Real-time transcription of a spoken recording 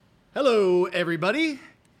Hello, everybody.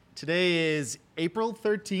 Today is April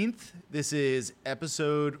 13th. This is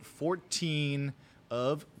episode 14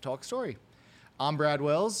 of Talk Story. I'm Brad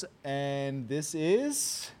Wells, and this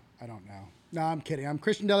is... I don't know. No, I'm kidding. I'm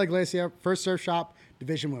Christian Deliglacia, First Surf Shop,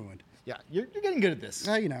 Division Woodland. Yeah, you're getting good at this.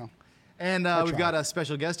 You know. And we've got a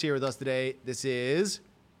special guest here with us today. This is...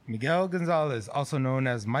 Miguel Gonzalez, also known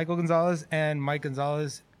as Michael Gonzalez and Mike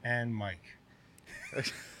Gonzalez and Mike.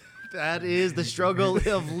 That is the struggle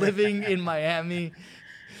of living in Miami.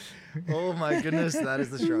 Oh my goodness, that is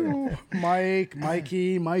the struggle. Mike,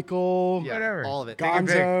 Mikey, Michael, Yeah, Whatever. all of it.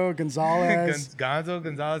 Gonzo, Gonzalez. Gonzo,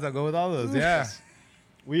 Gonzalez, I'll go with all those, yeah.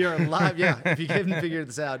 We are live. Yeah, if you haven't figured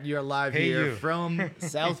this out, you are live Hey, here you. from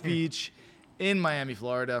South Beach in Miami,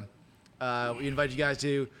 Florida. We invite you guys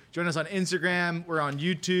to join us on Instagram. We're on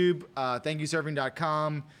YouTube,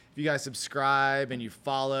 thankyousurfing.com. If you guys subscribe and you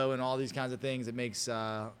follow and all these kinds of things, it makes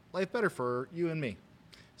life better for you and me.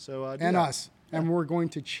 So do and that. us. And we're going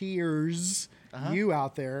to cheers you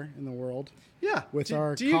out there in the world Yeah, with to-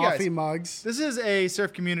 our to you coffee guys. mugs. This is a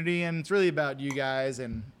surf community, and it's really about you guys.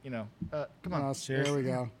 And come on, Us. Cheers. There we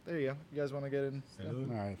go. there you go. You guys want to get in?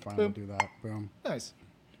 All right, fine. We'll do that. Boom. Nice.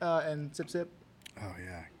 And sip, sip. Oh,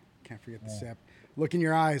 yeah. Can't forget the sip. Look in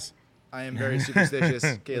your eyes. I am very superstitious.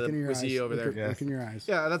 Look Caleb, in your we eyes. see you over Look there. at- Look in your eyes.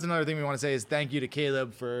 Yeah, that's another thing we want to say is thank you to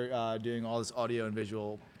Caleb for doing all this audio and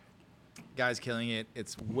visual. Guys, killing it.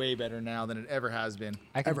 It's way better now than it ever has been.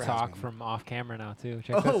 I can Ever has talk been. from off camera now too.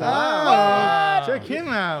 Check Oh, this out. wow. Check him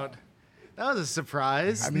out. That was a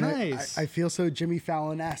surprise. I mean, nice. I feel so Jimmy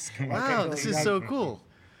Fallon-esque. wow, this is so cool.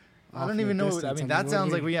 I Off don't in even the know. I distance, mean, I'm that sounds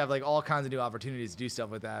like looking. we have like all kinds of new opportunities to do stuff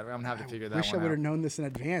with that. I'm gonna have to figure that Wish I one would have out. known this in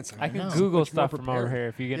advance. I can know. Google Much more stuff from over prepared. here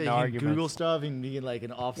if you get Yeah, into you can arguments. Google stuff and you can like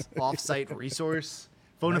an off-site resource.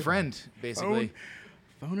 Phone a friend, basically.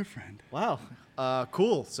 Phone a friend. Wow.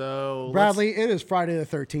 Cool. So let's- Bradley, it is Friday the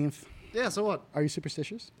 13th. Yeah. So what? Are you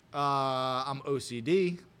superstitious? I'm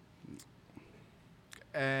OCD.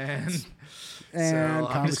 And And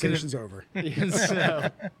I'm just conversation's over. so,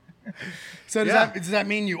 So Yeah. does that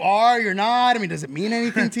mean you are? You're not? I mean, does it mean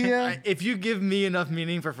anything to you? if you give me enough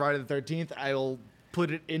meaning for Friday the 13th, I will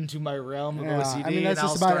put it into my realm of Yeah, OCD. I mean, that's and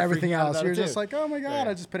just I'll about start everything freaking out else. about You're it, just too. like, oh my God,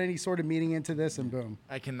 Yeah. I just put any sort of meaning into this and boom.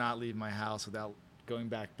 I cannot leave my house without going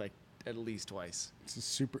back like at least twice. It's a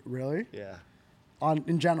super, really? Yeah.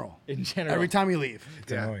 In general. In general. Every time you leave.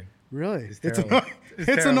 It's Yeah. annoying. Really? It's It's terrible. annoying. It's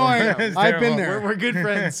It's terrible. annoying. It's I've been terrible. there. We're good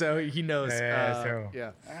friends, so he knows. Yeah, it's terrible.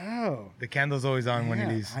 Yeah. Oh. The candle's always on when he Yeah,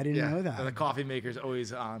 leaves. I didn't Yeah. know And the that. coffee maker's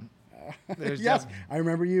always on. There's Yes, just- I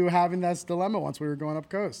remember you having that dilemma once we were going up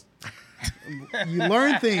coast. You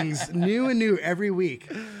learn things new and new every week.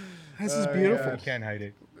 This is beautiful. You can't hide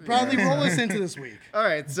it. Bradley, roll us into this week. All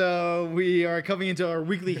right, so we are coming into our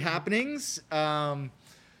weekly happenings.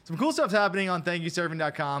 Some cool stuff's happening on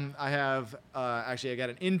thankyousurfing.com. I have I got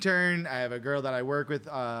an intern. I have a girl that I work with,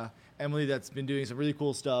 Emily, that's been doing some really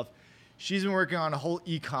cool stuff. She's been working on a whole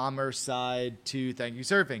e-commerce side to Thank You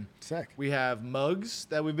Surfing. Sick. We have mugs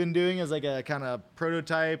that we've been doing as like a kind of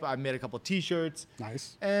prototype. I made a couple T-shirts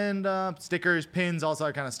Nice. and stickers, pins, all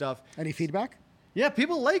that kind of stuff. Any feedback? Yeah,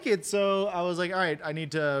 people like it. So I was like, all right, I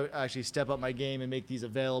need to actually step up my game and make these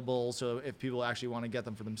available. So if people actually want to get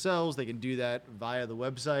them for themselves, they can do that via the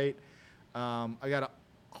website. I got a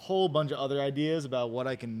whole bunch of other ideas about what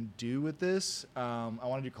I can do with this. I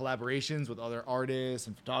want to do collaborations with other artists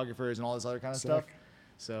and photographers and all this other kind of stuff. Sick.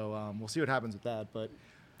 So we'll see what happens with that. But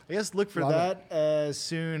I guess look for Love that as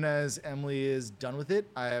soon as Emily is done with it.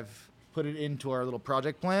 I have put it into our little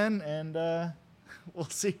project plan, and we'll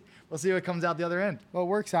see. We'll see what comes out the other end. Well, it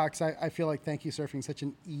works out because I feel like Thank You Surfing is such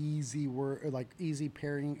an easy word, like easy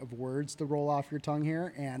pairing of words to roll off your tongue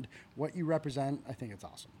here. And what you represent, I think it's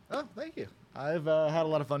awesome. Oh, thank you. I've had a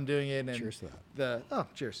lot of fun doing it. And Cheers to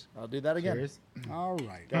that. Cheers. I'll do that again. Cheers. All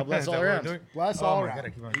right. God bless Is all that what we're around. doing? Bless Oh all my around. God, I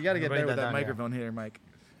keep on- You got to get Write there with that down, yeah. microphone here, Mike.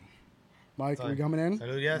 Mike, are we Sorry. coming in?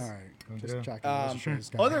 Salud, yes. All right. Come Just through. checking. Just sure this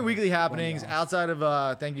guy- Other weekly happenings off. outside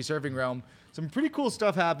of Thank You Surfing realm, some pretty cool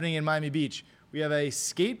stuff happening in Miami Beach. We have a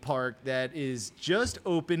skate park that is just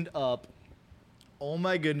opened up. Oh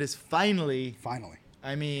my goodness, finally. Finally.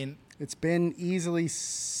 I mean, It's been easily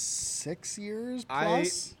 6 years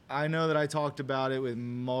plus. I know that I talked about it with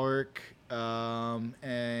Mark,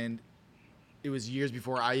 and it was years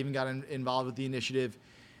before I even got involved with the initiative.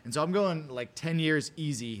 And so I'm going like 10 years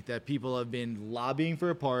easy that people have been lobbying for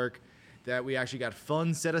a park. that we actually got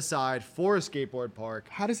funds set aside for a skateboard park.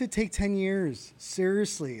 How does it take 10 years?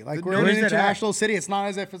 Seriously. Like, we're No, in where's an it at? international city. It's not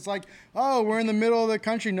as if it's like, oh, we're in the middle of the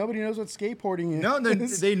country. Nobody knows what skateboarding is. No,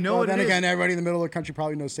 they know well, what it then is. again, everybody in the middle of the country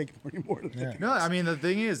probably knows skateboarding more than they do. No, I mean, the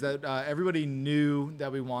thing is that everybody knew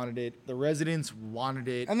that we wanted it. The residents wanted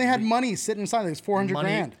it. And they had money sitting inside. There's 400 money,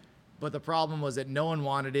 grand. But the problem was that no one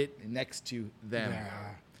wanted it next to them. Yeah.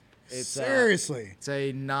 It's, Seriously. It's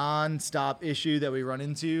a non-stop issue that we run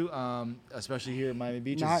into, especially here in Miami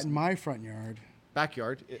Beach. Not in my front yard.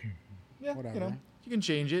 Backyard. Yeah, Whatever. you can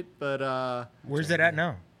change it, but Where's it at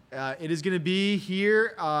now? it is going to be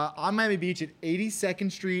here on Miami Beach at 82nd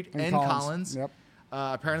Street and Collins. Yep.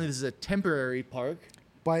 Apparently, this is a temporary park.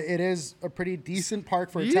 But it is a pretty decent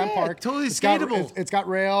park for a Yeah, temp park. totally It's got- skatable. it's got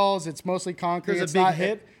rails. It's mostly concrete. There's a it's big not,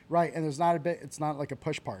 hip. right, and there's not a bit. It's not like a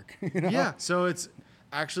push park. You know? Yeah, so it's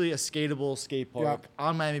actually a skatable skate park Yep.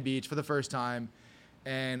 on Miami Beach for the first time.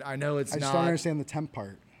 And I know it's I just not. don't understand the temp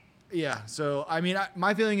part. Yeah, so I mean,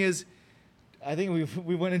 my feeling is, I think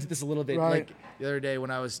we went into this a little bit Right. like the other day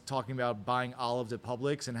when I was talking about buying olives at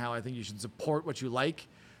Publix and how I think you should support what you like.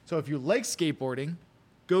 So if you like skateboarding,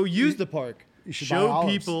 go use the park. you should buy Show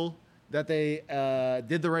olives. people that they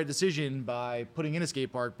did the right decision by putting in a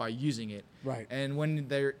skate park by using it. Right. And when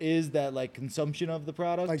there is that like consumption of the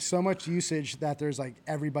product, Like so much usage that there's like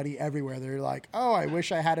everybody everywhere. They're like, oh, I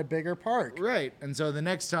wish I had a bigger park. right. And so the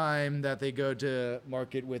next time that they go to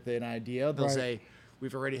market with an idea, they'll Right. say,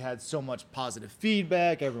 we've already had so much positive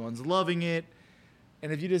feedback. Everyone's loving it.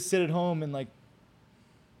 And if you just sit at home and like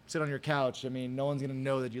sit on your couch, I mean, no one's going to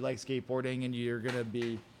know that you like skateboarding and you're going to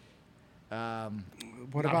be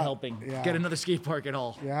What not about helping Yeah. get another skate park at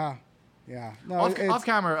all. Yeah. Yeah. No, Off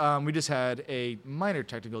camera, we just had a minor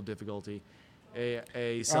technical difficulty.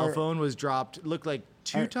 A cell Our- phone was dropped. It looked like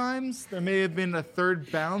two times. There may have been a third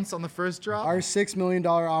bounce on the first drop. Our $6 million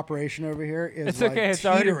operation over here is It's like okay, it's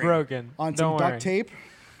already teetering broken. on Don't some worry. duct tape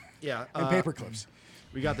yeah, and paper clips.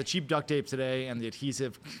 We got the cheap duct tape today, and the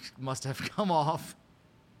adhesive must have come off.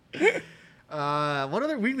 What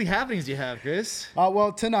other weekly happenings do you have, Chris?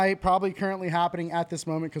 Well, tonight, probably currently happening at this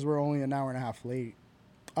moment because we're only an hour and a half late,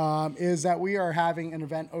 is that we are having an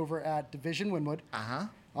event over at Division Wynwood. Uh-huh.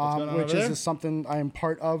 Which is something I am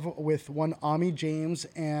part of with one Ami James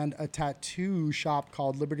and a tattoo shop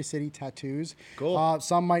called Liberty City Tattoos. Cool.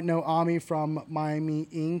 Some might know Ami from Miami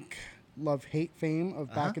Ink, Love Hate fame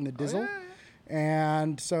of back in the Dizzle.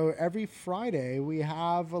 And so every Friday we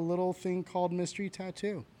have a little thing called Mystery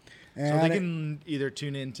Tattoo. So And they can either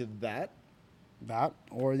tune into that,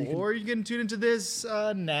 or you can, or you can tune into this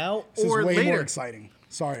now this or is way later. more exciting.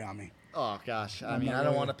 Sorry, Ami. Oh gosh, I mean, not I don't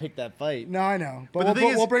really. want to pick that fight. No, I know, But the but, thing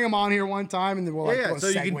is- we'll bring them on here one time and then we'll Yeah, go so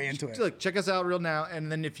you segue can into it. look, check us out real now,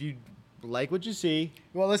 and then if you like what you see,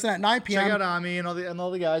 Well, listen, at 9 p.m. check out Ami and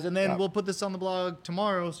all the guys, and then Yeah. we'll put this on the blog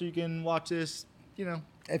tomorrow so you can watch this. You know,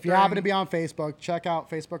 If you happen to be on Facebook, check out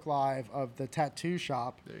Facebook Live of the tattoo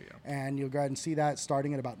shop. There you go. And you'll go ahead and see that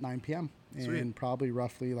starting at about 9 p.m. in Sweet. probably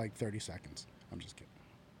roughly like 30 seconds. I'm just kidding.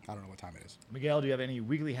 I don't know what time it is. Miguel, do you have any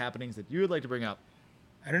weekly happenings that you would like to bring up?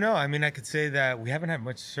 I don't know. I mean, I could say that we haven't had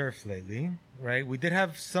much surf lately, right? We did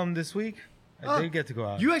have some this week. I did get to go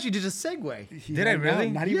out. You actually did a segue. Did I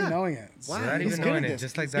really? Not even Yeah. knowing it. Wow. Not he's even good knowing at it, this.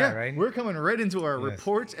 just like that, Yeah, right? We're coming right into our Yes.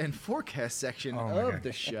 report and forecast section Oh my of God.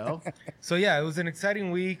 the show. So yeah, it was an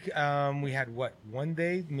exciting week. We had what, one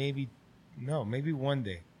day, maybe one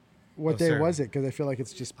day. What Oh, day sir. was it? Because I feel like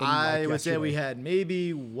it's just been I like would say we yesterday. had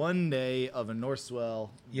maybe one day of a north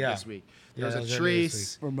swell Yeah. this week. There Yeah, that was was a earlier this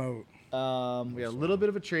trace. remote. We had a little bit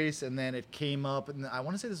of a trace, and then it came up, and I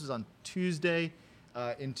want to say this was on Tuesday,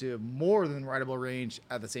 into more than rideable range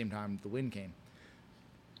at the same time the wind came.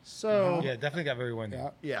 So Yeah, definitely got very windy.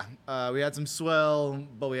 Yeah. we had some swell,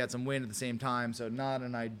 but we had some wind at the same time, so not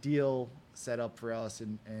an ideal setup for us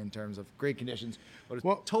in terms of great conditions, but it's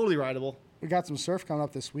Well- totally rideable. We got some surf coming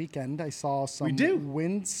up this weekend. I saw some do.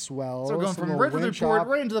 wind swell. So we're going some from little right to the wind report chop.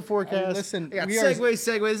 right into the forecast. listen, I got we are- segue.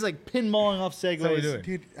 This is like pinballing off segues. That's how we do it.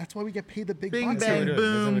 Dude, that's why we get paid the big Bing, bucks. bang, That's how we do it.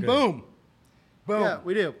 That's how we boom, do it. Boom. Boom. Yeah,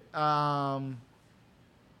 we do.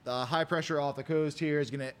 The high pressure off the coast here is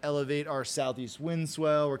going to elevate our southeast wind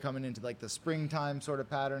swell. We're coming into like the springtime sort of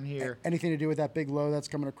pattern here. Anything to do with that big low that's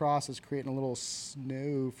coming across is creating a little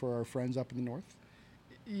snow for our friends up in the north?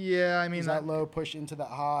 Yeah, I mean Does that low push into that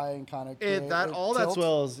high and kind of that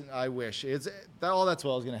swell is. I wish all that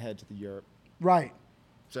swell is going to head to the Europe. Right.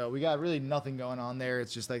 So we got really nothing going on there.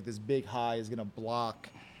 It's just like this big high is going to block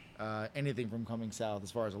anything from coming south as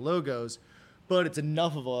far as a low goes. But it's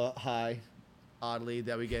enough of a high, oddly,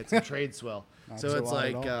 that we get some trade swell. Not So so it's odd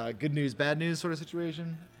at like all. good news, bad news sort of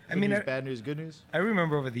situation. Good mean, news, I- bad news, good news. I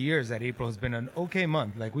remember over the years that April has been an okay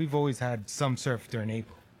month. Like we've always had some surf during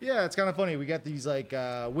April. Yeah, it's kind of funny. We got these like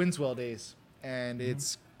wind swell days, and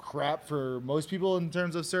it's crap for most people in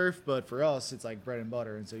terms of surf, but for us, it's like bread and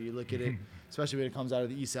butter. And so you look at it, especially when it comes out of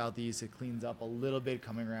the east southeast, it cleans up a little bit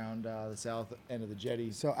coming around the south end of the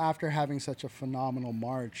jetty. So after having such a phenomenal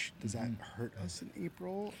March, does that hurt us in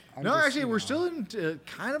April? No, actually, we're still in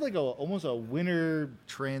kind of like almost a winter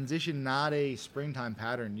transition, not a springtime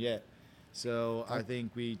pattern yet. So I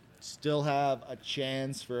think we still have a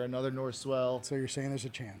chance for another north swell. So you're saying there's a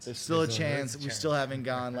chance? There's still a There's chance. a We chance. still haven't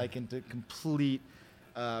gone like into complete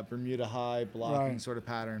Bermuda high blocking Right. sort of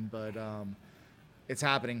pattern, but it's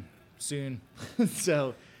happening soon.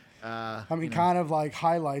 So, I mean, you know. kind of like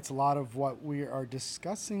highlights a lot of what we are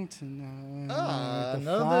discussing tonight. The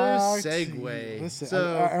Another fact- segue. Listen,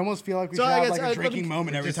 So- I almost feel like we so should I have guess like a let me- drinking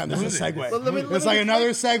moment every just time there's a move it. segue. Let me- It's let like me- another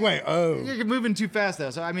segue. Oh, You're moving too fast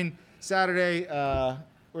though. So I mean, Saturday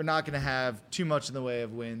we're not going to have too much in the way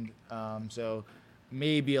of wind. So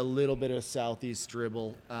maybe a little bit of southeast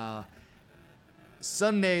dribble.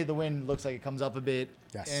 Sunday the wind looks like it comes up a bit,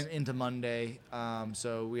 Yes. and into Monday.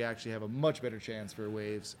 So we actually have a much better chance for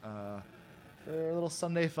waves for a little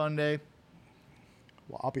Sunday fun day.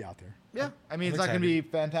 well, I'll be out there. Yeah, I mean I'm it's not going to be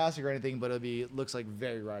excited. fantastic or anything, but looks like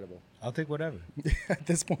very rideable. I'll take whatever. At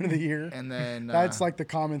this point of the year, And then that's like the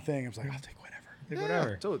common thing. I'm like, I'll take whatever. Take yeah,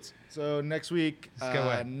 whatever. totes. So next week, Just get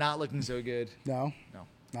wet. not looking so good. No, No.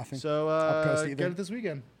 nothing. So Up coast either? get it this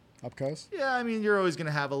weekend. Up coast. Yeah, I mean, you're always going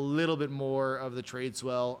to have a little bit more of the trade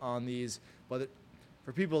swell on these, but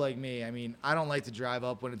for people like me, I mean, I don't like to drive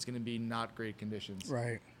up when it's going to be not great conditions.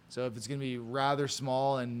 Right. So if it's going to be rather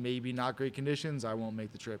small and maybe not great conditions, I won't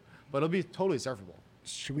make the trip. But it'll be totally surfable.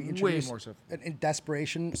 Should we Way introduce more surf. an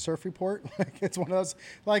desperation surf report? Like it's one of those.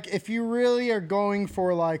 Like if you really are going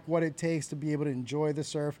for like what it takes to be able to enjoy the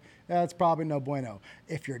surf, that's probably no bueno.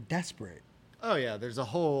 If you're desperate, Oh yeah, there's a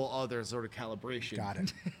whole other sort of calibration. Got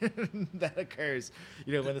it. that occurs.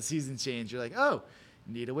 You know, when the seasons change, you're like, oh,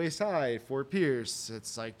 need a waist high, Fort Pierce.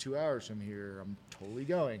 It's like 2 hours from here. I'm totally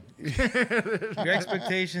going. Your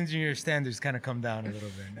expectations and your standards kind of come down a little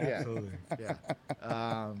bit. Yeah. Absolutely.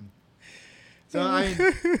 Yeah. So I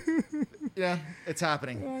mean, yeah, it's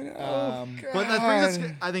happening. But that brings us,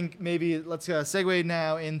 God. I think maybe let's segue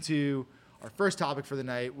now into our first topic for the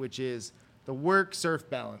night, which is the work surf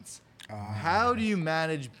balance. How do you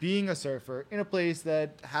manage being a surfer in a place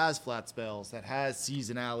that has flat spells, that has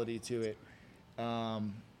seasonality to it?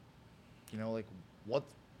 You know, like what?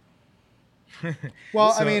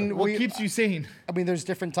 well, So, I mean, What keeps you sane? there's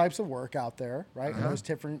different types of work out there, right? And there's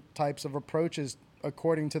different types of approaches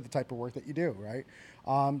according to the type of work that you do, right?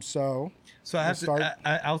 So So I we'll have start-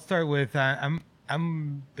 to. I'll start with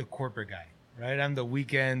I'm the corporate guy, right? I'm the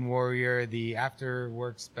weekend warrior, the after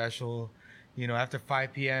work special. You know, after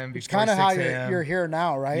 5 p.m. It's before kind of 6 how a.m. you're here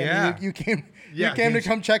now, right? I mean, Yeah. you came Yeah, to huge.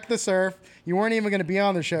 come check the surf. You weren't even going to be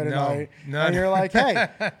on the show tonight. No, and no. you're like, hey,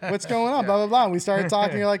 what's going on? Blah, blah, blah. And we started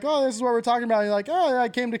talking. You're like, oh, this is what we're talking about. And you're like, oh, I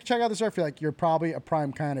came to check out the surf. You're like, you're probably a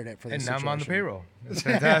prime candidate for this And now I'm on the situation. payroll. It's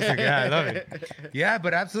fantastic. Yeah, I love it. Yeah,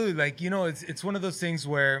 but absolutely. Like, you know, it's one of those things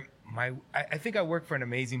where I think I work for an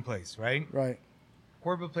amazing place, right? Right.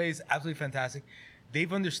 Corporate place, absolutely fantastic.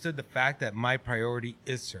 They've understood the fact that my priority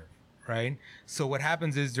is surf, right? So what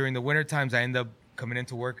happens is during the winter times, I end up coming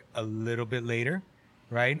into work a little bit later,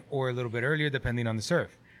 right? Or a little bit earlier, depending on the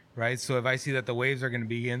surf, right? So if I see that the waves are going to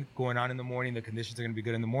be going on in the morning, the conditions are going to be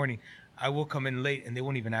good in the morning, I will come in late and they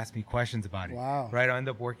won't even ask me questions about it. Wow. Right? I'll end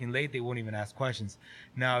up working late. They won't even ask questions.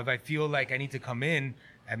 Now, if I feel like I need to come in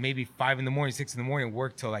at maybe 5 in the morning, 6 in the morning,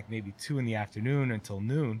 work till like maybe 2 in the afternoon until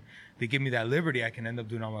noon, they give me that liberty. I can end up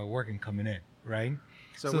doing all my work and coming in, right?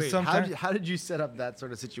 So wait, how did you set up that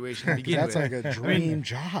sort of situation to begin That's with? like a dream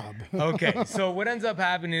job. Okay, so what ends up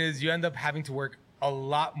happening is you end up having to work a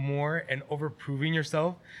lot more and over proving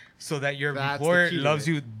yourself so that your That's the employer key to loves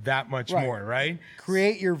it. you that much Right. more, right?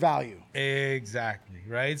 Create your value. Exactly,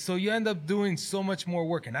 right? So you end up doing so much more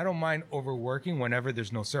work, and I don't mind overworking whenever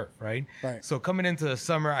there's no surf, right? Right. So coming into the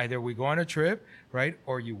summer, either we go on a trip, right,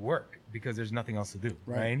 or you work because there's nothing else to do,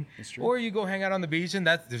 Right. right? That's true. Or you go hang out on the beach, and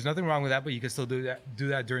there's nothing wrong with that, but you can still do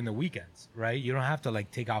that during the weekends, right? You don't have to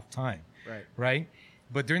like take off time, Right. right?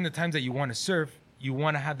 But during the times that you want to surf, you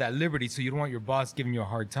want to have that liberty, so you don't want your boss giving you a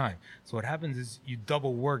hard time. So what happens is you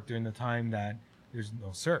double work during the time that there's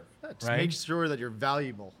no surf, Just right? make sure that you're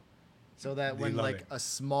valuable, so that They when love like it. a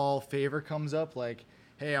small favor comes up, like,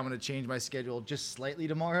 hey, I'm gonna change my schedule just slightly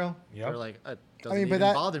tomorrow. Yep. They're like, it doesn't I mean, but even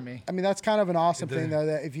that bother me. I mean, that's kind of an awesome It thing, does. though,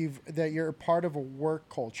 that if that you're a part of a work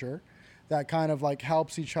culture that kind of like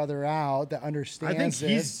helps each other out, that I understands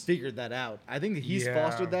think he's this. figured that out. I think that he's Yeah.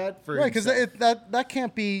 fostered that for Right, because himself. that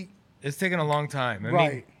can't be It's taken a long time. I mean,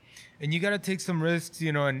 right. and you got to take some risks,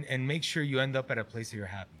 you know, and make sure you end up at a place where you're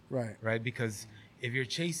happy. Right. Right. Because if you're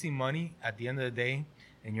chasing money at the end of the day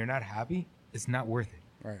and you're not happy, it's not worth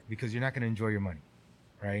it. Right. Because you're not going to enjoy your money.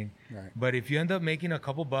 Right. Right. But if you end up making a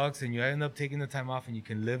couple bucks and you end up taking the time off and you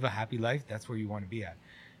can live a happy life, that's where you want to be at.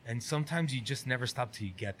 And sometimes you just never stop till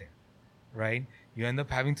you get there. Right. You end up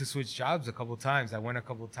having to switch jobs a couple times. I went a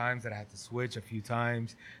couple times that I had to switch a few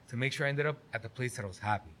times to make sure I ended up at the place that I was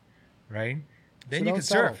happy. Right. Then So you don't can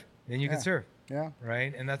settle. serve. Then you Yeah. can serve. Yeah.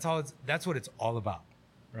 Right. And that's what it's all about.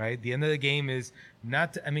 Right. The end of the game is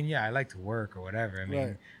not to, I mean, yeah, I like to work or whatever. I mean,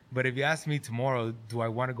 Right. but if you ask me tomorrow, do I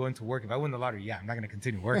want to go into work? If I win the lottery, yeah, I'm not going to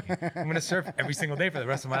continue working. I'm going to surf every single day for the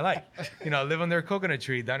rest of my life. You know, live under a coconut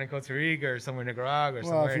tree down in Costa Rica or somewhere in Nicaragua or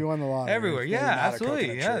Well, somewhere. if you won the lottery, everywhere. it's maybe Yeah, not a absolutely.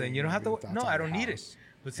 coconut Yeah. tree, Then you don't have to, that's no, on I your don't need it. house.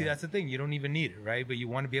 But see, that's the thing. You don't even need it, right? But you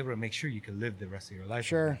want to be able to make sure you can live the rest of your life.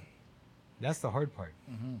 Sure. That's the hard part,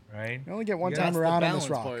 right? You only get one You time That's the around on this balance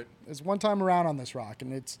rock. part. It's one time around on this rock,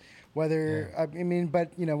 and it's whether I mean,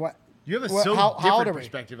 but you know what? You have a What- so how old different are we?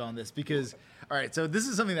 perspective on this because, all right, so this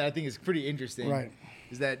is something that I think is pretty interesting. Right.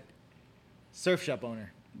 Is that surf shop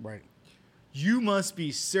owner? Right. You must be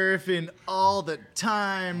surfing all the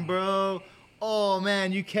time, bro. Oh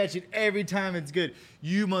man, you catch it every time it's good.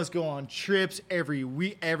 You must go on trips every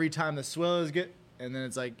week, every time the swell is good. And then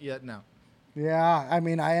it's like, yeah, no. Yeah, I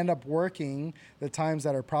mean, I end up working the times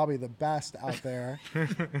that are probably the best out there.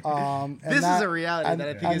 And This is that- a reality and- that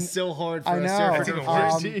I think and- is so hard for I a know. surfer That's to even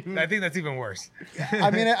worse. foresee. I think that's even worse.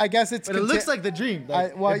 I mean, I guess it's. But it looks like the dream.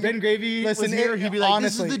 Like, well, if Ben Gravy listen, was here, it- he'd be like,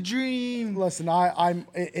 honestly- this is the dream. Listen,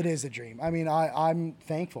 it is a dream. I mean, I'm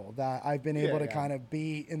thankful that I've been able to Yeah. kind of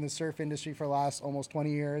be in the surf industry for the last almost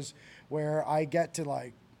 20 years, where I get to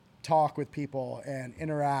like talk with people and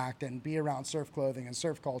interact and be around surf clothing and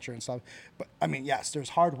surf culture and stuff. But I mean, yes, there's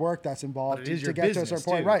hard work that's involved But it is to your get to a business, certain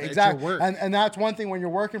point. too. Right, It's your exactly. work. And that's one thing when you're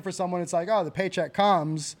working for someone, it's like, oh, the paycheck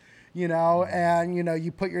comes, you know, and you know,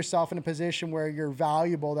 you put yourself in a position where you're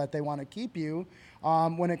valuable, that they want to keep you.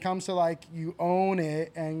 When it comes to like you own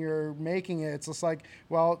it and you're making it, it's just like,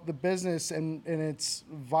 well, the business and its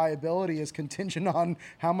viability is contingent on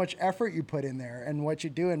how much effort you put in there and what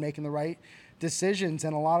you do and making the right decisions.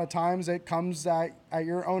 And a lot of times it comes at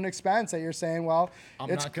your own expense, that you're saying, well,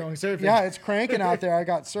 I'm it's not going surfing. Yeah, it's cranking out there. I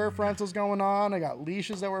got surf rentals going on. I got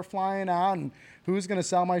leashes that were flying out, and who's going to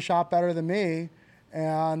sell my shop better than me?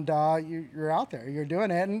 And you're out there, you're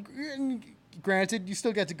doing it, and granted, you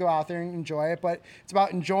still get to go out there and enjoy it, but it's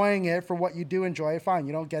about enjoying it for what you do enjoy it. Fine,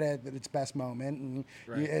 you don't get it at its best moment, and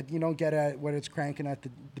you don't get it when it's cranking at the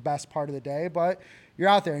best part of the day, but you're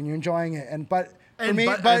out there and you're enjoying it. But I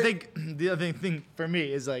think the other thing for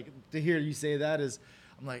me is like to hear you say that is,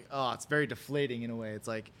 I'm like, oh, it's very deflating in a way. It's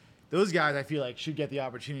like those guys I feel like should get the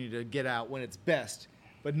opportunity to get out when it's best,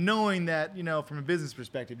 but knowing that, you know, from a business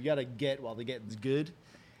perspective, you got to get while the getting's good.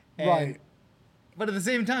 And, Right. But at the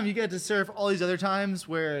same time, you get to surf all these other times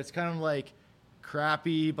where it's kind of like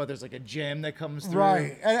crappy, but there's like a gem that comes through.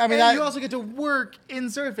 Right. And I mean, and you also get to work in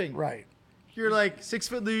surfing. right. You're like 6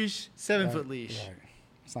 foot leash, 7 foot leash. Right.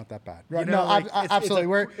 It's not that bad. You Right. know, No, like, it's absolutely. a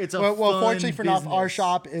well, fun fortunately for enough, our business.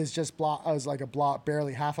 shop is just like a block,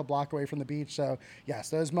 barely half a block away from the beach. So yes,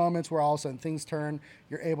 those moments where all of a sudden things turn,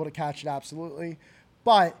 you're able to catch it absolutely.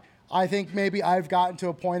 But I think maybe I've gotten to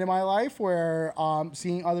a point in my life where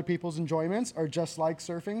seeing other people's enjoyments are just like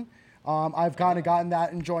surfing. I've kind of gotten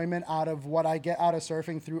that enjoyment out of what I get out of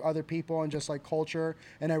surfing through other people and just like culture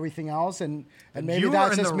and everything else. And maybe you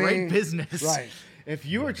that's are in just the me. right business. Right. If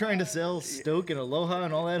you were trying to sell Stoke and Aloha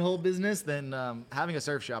and all that whole business, then having a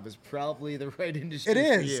surf shop is probably the right industry It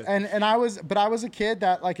for is, you. and I was a kid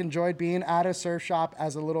that like enjoyed being at a surf shop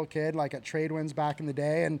as a little kid, like at Tradewinds back in the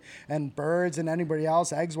day, and Birds and anybody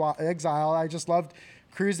else, Exile. I just loved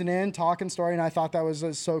cruising in, talking story, and I thought that was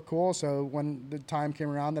so cool. So when the time came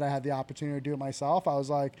around that I had the opportunity to do it myself, I was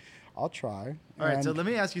like, I'll try. All right, so And- let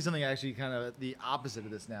me ask you something actually kind of the opposite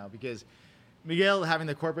of this now, because Miguel having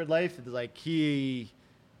the corporate life, it's like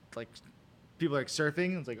people are like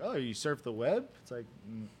surfing. It's like, oh, you surf the web? It's like,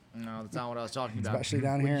 no, that's not what I was talking about. Especially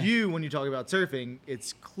down With here. when you talk about surfing,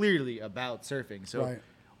 it's clearly about surfing. So Right.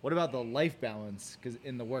 what about the life balance? Because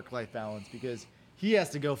in the work-life balance, because he has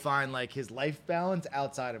to go find like his life balance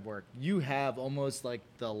outside of work. You have almost like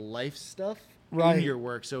the life stuff Right. in your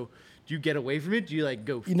work. So do you get away from it? Do you like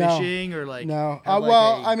go No. fishing or like no. have, like,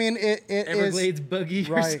 Well, a I mean, it is Everglades buggy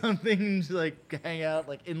or Right. something to like hang out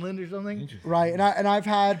like inland or something? right, and I've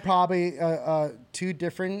had probably two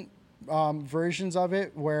different versions of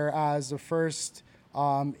it. Whereas the first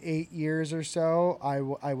 8 years or so,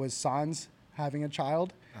 I was sans having a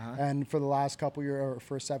child. And for the last couple years, or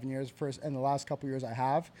for 7 years, and the last couple years I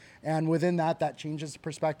have. And within that changes the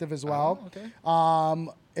perspective as well.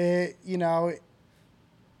 Okay.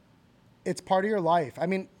 It's part of your life. I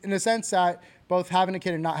mean, in the sense that both having a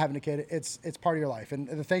kid and not having a kid, it's part of your life. And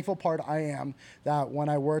the thankful part I am that when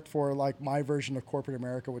I worked for like my version of corporate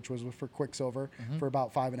America, which was for Quicksilver for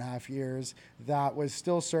about 5.5 years, that was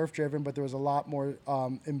still surf driven, but there was a lot more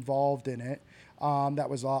involved in it. That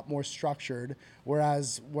was a lot more structured.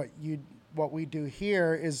 Whereas what we do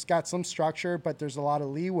here is got some structure, but there's a lot of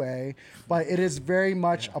leeway. But it is very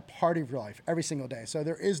much a part of your life every single day. So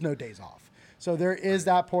there is no days off. So there is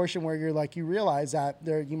that portion where you're like, you realize that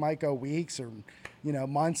you might go weeks or,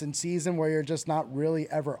 months in season where you're just not really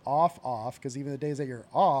ever off, because even the days that you're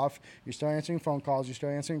off, you're still answering phone calls, you're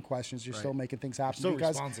still answering questions, you're still making things happen. You're still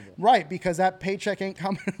responsible. Right, because that paycheck ain't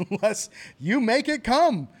coming unless you make it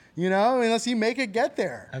come, unless you make it get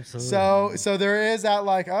there. Absolutely. So there is that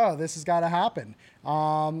like, oh, this has got to happen.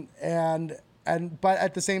 But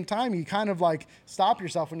at the same time, you kind of like stop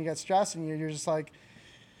yourself when you get stressed and you're just like,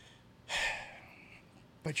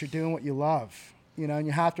 but you're doing what you love, and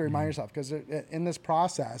you have to remind yourself, because in this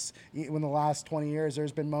process, in the last 20 years,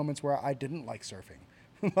 there's been moments where I didn't like surfing.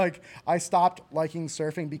 Like I stopped liking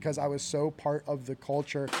surfing because I was so part of the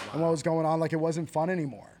culture and what was going on. Like it wasn't fun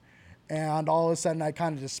anymore. And all of a sudden I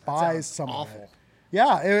kind of despised some of it.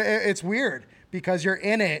 Yeah. It's weird because you're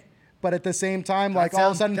in it, but at the same time, like all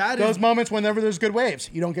of a sudden those moments whenever there's good waves,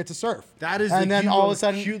 you don't get to surf. That is, and then all of a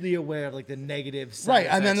sudden acutely aware of like the negative side. Right,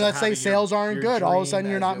 and then let's say sales aren't your good. All of a dream sudden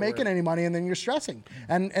you're as not your making work. any money, and then you're stressing,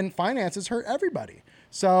 and finances hurt everybody.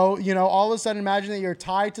 So all of a sudden, imagine that you're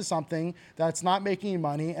tied to something that's not making you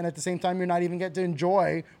money, and at the same time you're not even getting to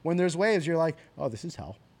enjoy when there's waves. You're like, oh, this is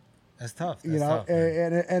hell. That's tough. Tough,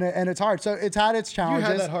 and it's hard. So it's had its challenges,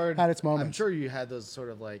 You had that hard. had its moments. I'm sure you had those sort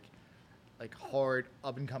of like hard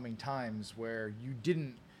up and coming times where you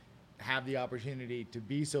didn't have the opportunity to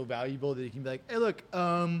be so valuable that you can be like, hey, look,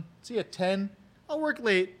 see you at 10. I'll work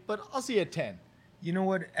late, but I'll see you at 10. You know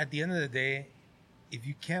what? At the end of the day, if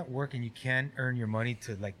you can't work and you can't earn your money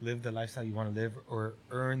to like live the lifestyle you want to live, or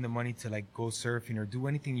earn the money to like go surfing or do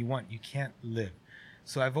anything you want, you can't live.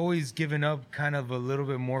 So I've always given up kind of a little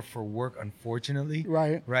bit more for work, unfortunately.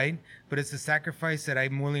 Right. Right. But it's a sacrifice that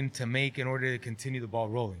I'm willing to make in order to continue the ball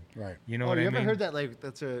rolling. Right. You know what I you mean? ever heard that? Like,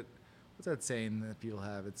 what's that saying that people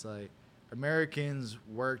have? It's like Americans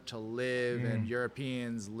work to live and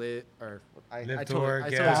Europeans live, or I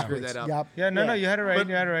totally screwed that up. Yep. Yeah. No, you had it right.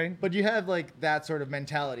 You had it right. But you have like that sort of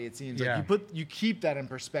mentality. It seems like you keep that in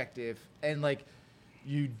perspective, and like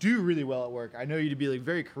you do really well at work. I know you to be like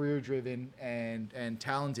very career driven and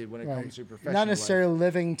talented when it comes to professional Not necessarily life.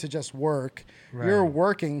 living to just work. Right. You're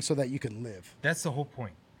working so that you can live. That's the whole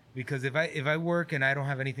point. Because if I work and I don't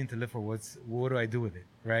have anything to live for, what do I do with it,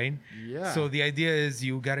 right? Yeah. So the idea is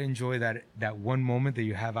you got to enjoy that one moment that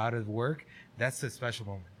you have out of work. That's the special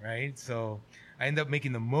moment, right? So I end up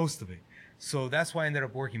making the most of it. So that's why I ended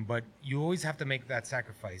up working. But you always have to make that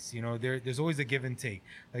sacrifice. There's always a give and take.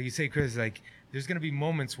 Like you say, Chris, like there's going to be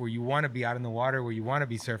moments where you want to be out in the water, where you want to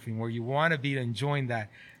be surfing, where you want to be enjoying that,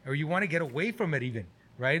 or you want to get away from it even,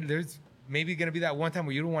 right? There's maybe going to be that one time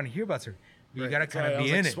where you don't want to hear about surfing. But you got to kind of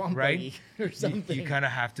be in it, right? Or something. You kind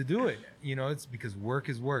of have to do it. It's because work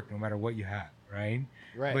is work no matter what you have, right?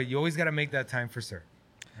 Right. But you always got to make that time for surf,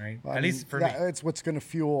 right? Well, At least for me. It's what's going to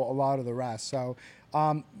fuel a lot of the rest. So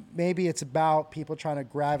maybe it's about people trying to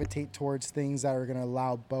gravitate towards things that are going to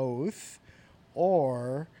allow both,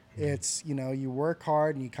 or it's, you work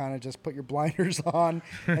hard and you kind of just put your blinders on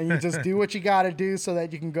and you just do what you got to do so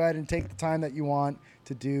that you can go ahead and take the time that you want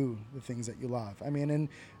to do the things that you love. I mean, and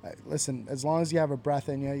listen, as long as you have a breath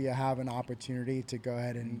in you, you have an opportunity to go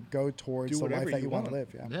ahead and go towards the life that you want to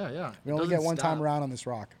live. Yeah. We only get one time around on this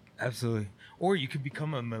rock. Absolutely. Or you could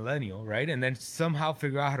become a millennial, right? And then somehow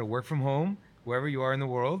figure out how to work from home wherever you are in the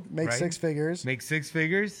world. Make right? 6 figures. Make 6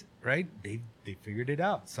 figures, right? They figured it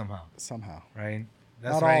out somehow. Right?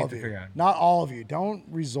 That's Not what I all need of to you. figure out. Not all of you. Don't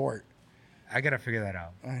resort. I got to figure that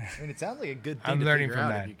out. I mean, it sounds like a good thing I'm to learning figure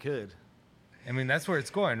from out that. if you could. I mean, that's where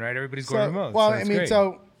it's going, right? Everybody's going remote. Well, so I it's mean, great.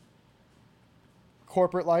 so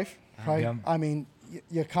corporate life, right? Yeah. I mean,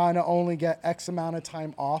 you kind of only get X amount of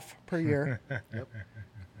time off per year. Yep.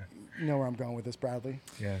 You know where I'm going with this, Bradley.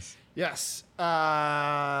 Yes. Yes.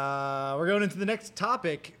 We're going into the next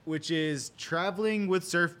topic, which is traveling with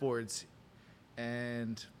surfboards.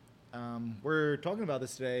 And we're talking about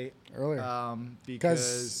this today. Earlier.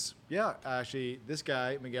 Because Yeah, actually, this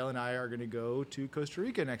guy, Miguel, and I are going to go to Costa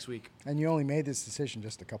Rica next week. And you only made this decision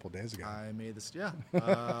just a couple days ago. I made this, yeah,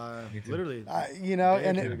 literally. You know, Day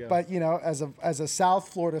or two ago. but you know, as a South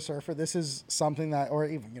Florida surfer, this is something that, or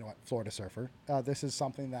even, you know what, Florida surfer, this is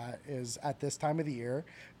something that is at this time of the year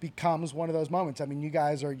becomes one of those moments. I mean, you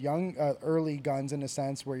guys are young, early guns in a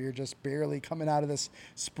sense where you're just barely coming out of this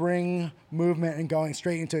spring movement and going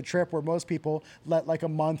straight into a trip where most people let like a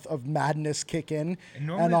month of madness kick in, and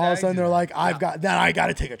all of a sudden they're like, I got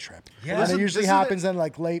to take a trip. Yeah. And This it is- usually this is happens in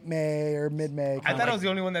like late May or mid May. I thought I was the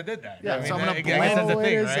only one that did that. Yeah, I mean, so I'm gonna I guess that's a blend-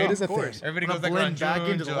 thing, it is- right? it is a Of course. thing. Everybody I'm goes gonna like blend around back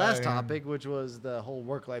June, into the last July. topic, which was the whole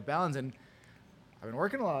work-life balance, and I've been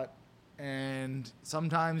working a lot, and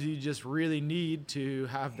sometimes you just really need to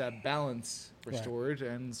have that balance restored.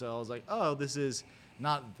 And so I was like, oh, this is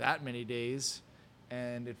not that many days,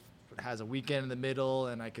 and it has a weekend in the middle,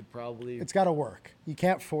 and I could probably It's got to work. You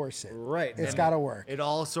can't force it. right. It's and got to work. It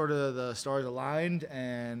all sort of the stars aligned,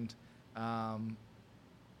 and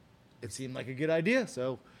it seemed like a good idea.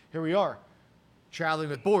 So here we are, traveling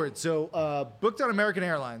with boards. So booked on American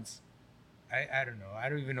Airlines. I don't know. I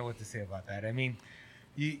don't even know what to say about that. I mean,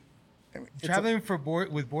 you It's traveling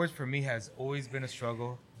with boards for me has always been a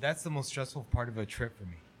struggle. That's the most stressful part of a trip for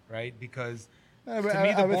me, right? Because I to would me,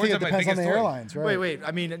 the think boards it are my depends on biggest the story. airlines, right? Wait.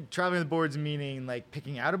 I mean, traveling with boards meaning like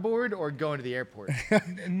picking out a board or going to the airport,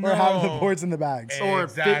 No. Or having the boards in the bags. or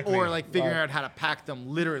Exactly. or like figuring Right. out how to pack them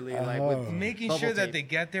literally, like with Oh. Making bubble sure that tape. they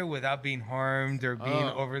get there without being harmed or being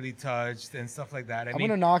Oh. overly touched and stuff like that. I I'm mean,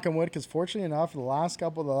 gonna knock on wood because fortunately enough, the last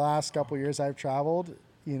couple years I've traveled,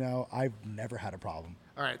 you know, I've never had a problem.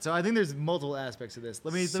 All right, so I think there's multiple aspects of this.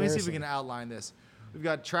 Let me see if we Seriously. can outline this. We've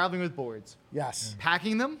got traveling with boards, Yes.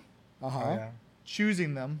 packing them, Uh huh. oh, yeah.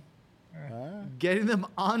 choosing them, Uh, getting them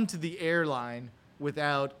onto the airline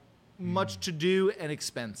without much to do and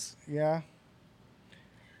expense. yeah.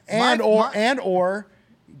 My- Or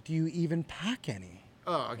do you even pack any?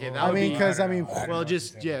 Oh, okay. That I would mean, be. because I don't mean, know. I don't know Well, what to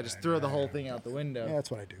just say yeah, about just that. throw the I whole don't thing out the window. yeah,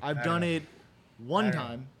 that's what I do. I've I done don't it one I don't know.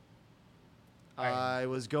 time. I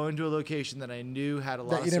was going to a location that I knew had a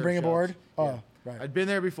lot That of you didn't surf bring a shops. board? Oh, Yeah. right. I'd been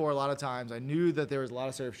there before a lot of times. I knew that there was a lot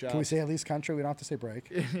of surf shops. Can we say at least country? We don't have to say break.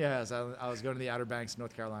 Yes, I was going to the Outer Banks,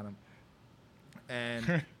 North Carolina,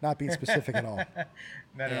 and Not being specific at all.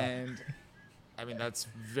 Not at all. and I mean that's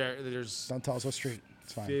very. There's Don't tell us what street.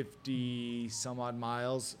 It's fine. 50 some odd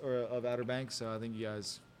miles of Outer Banks, so I think you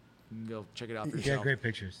guys can go check it out for You yourself. get great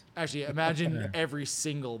pictures. Actually, imagine every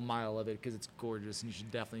single mile of it because it's gorgeous, and you should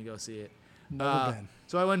definitely go see it. Never been.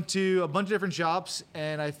 So I went to a bunch of different shops,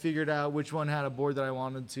 and I figured out which one had a board that I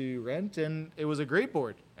wanted to rent, and it was a great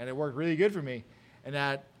board, and it worked really good for me, and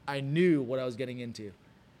that I knew what I was getting into.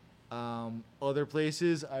 Other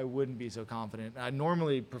places, I wouldn't be so confident. I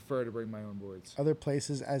normally prefer to bring my own boards. Other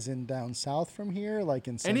places, as in down south from here, like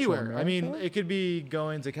in Central Anywhere. America? I mean, it could be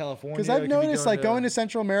going to California. Because it I've could be noticed, like going to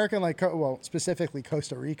Central America and like, well, specifically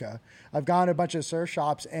Costa Rica, I've gone to a bunch of surf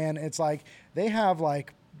shops and it's like they have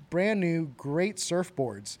like brand new, great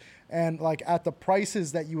surfboards and like at the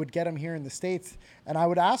prices that you would get them here in the States. And I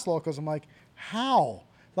would ask locals, I'm like, how?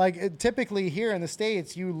 Like typically here in the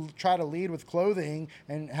States, you try to lead with clothing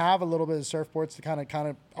and have a little bit of surfboards to kind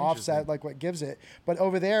of offset like what gives it. But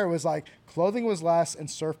over there, it was like clothing was less and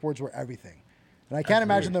surfboards were everything. And I can't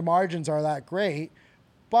imagine the margins are that great,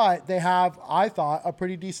 but they have, I thought, a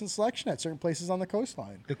pretty decent selection at certain places on the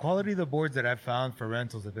coastline. The quality of the boards that I've found for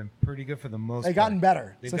rentals have been pretty good for the most They've part. gotten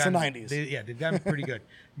better They've since the gotten- 90s. They've gotten pretty good.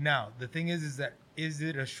 Now, the thing is that is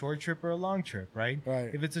it a short trip or a long trip, right?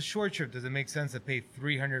 Right. If it's a short trip, does it make sense to pay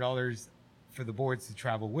 $300 for the boards to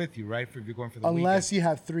travel with you, right? If you're going for the Unless you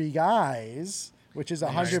have three guys, which is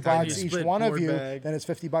 $100 then you each split one of board you, bag. then it's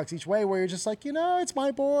 $50 each way. Where you're just like, it's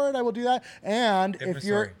my board, I will do that. And Different if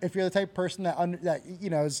you're story. the type of person that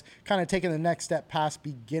is kind of taking the next step past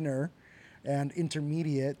beginner and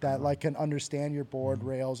intermediate, that like can understand your board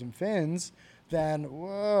rails and fins, then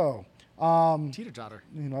whoa, teeter totter.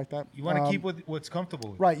 you like that? You want to keep what's comfortable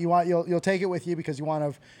with you. Right, you'll take it with you because you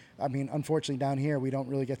want to. I mean, unfortunately, down here we don't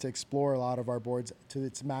really get to explore a lot of our boards to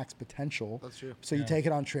its max potential. That's true. So you take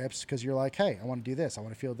it on trips because you're like, hey, I want to do this, I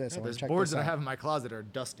want to feel this, I want There's to check boards this that I out. have in my closet are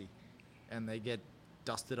dusty, and they get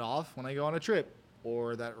dusted off when I go on a trip,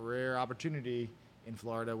 or that rare opportunity in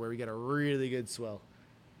Florida where we get a really good swell.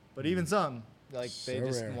 But even some, like they So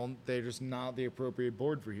just rare. won't. They're just not the appropriate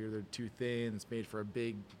board for here. They're too thin. It's made for a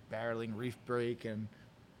big barreling reef break, and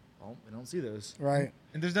well, we don't see those. Right.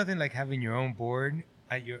 And there's nothing like having your own board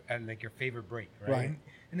at like your favorite break, right? Right.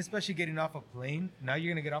 And especially getting off a plane. Now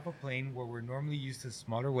you're gonna get off a plane where we're normally used to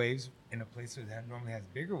smaller waves in a place that normally has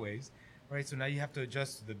bigger waves. right? So now you have to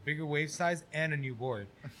adjust to the bigger wave size and a new board.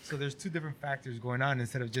 So there's two different factors going on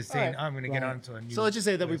instead of just saying, Alright. I'm going to get Right. onto a new. So let's just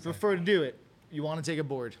say that we wave size. prefer to do it. You want to take a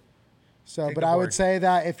board. So, Take but a I would board. say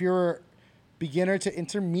that if you're beginner to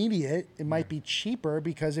intermediate, it might be cheaper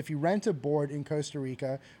because if you rent a board in Costa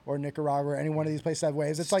Rica or Nicaragua or any one of these places that have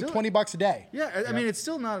waves, it's like Still- $20 a day. Yeah, I mean, it's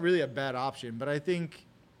still not really a bad option, but I think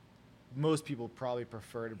most people probably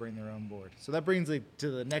prefer to bring their own board. So that brings it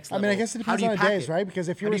to the next I level. mean, I guess it How depends do you on the pack days, it? right? Because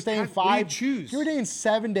if you How do were you staying pack- what do you 5, choose? if you were staying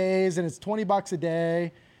 7 days and it's $20 a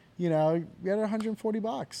day, you know, you got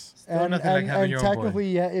 $140. Still nothing like having your own board.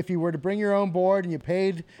 technically, yeah, if you were to bring your own board and you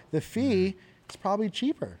paid the fee, it's probably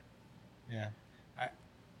cheaper. Yeah.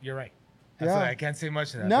 You're right. Yeah. I can't say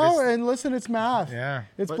much to that. but No, it's- and listen, it's math. Yeah.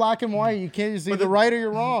 It's But- black and white. You can't just but either the- right or you're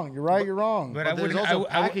wrong. You're right, you're wrong. But But I there's wouldn't. also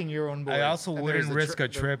I packing your own board. I also and wouldn't there's the risk a the-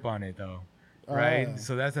 trip on it though, right? Ah.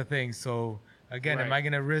 So that's the thing. So again, am Right. I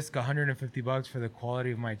going to risk $150 for the quality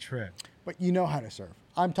of my trip? But you know how to surf.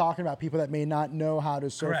 I'm talking about people that may not know how to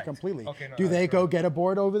surf Correct. completely. Okay, no, do they that's go right. get a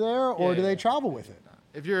board over there, or Yeah, do yeah, they yeah. travel with it?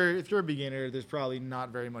 If you're a beginner, there's probably not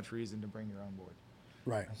very much reason to bring your own board.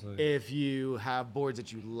 Right. Absolutely. If you have boards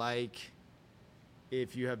that you like,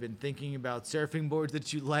 if you have been thinking about surfing boards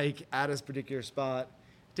that you like at a particular spot,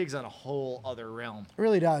 it takes on a whole other realm. It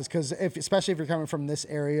really does, because especially if you're coming from this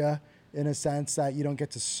area, in a sense that you don't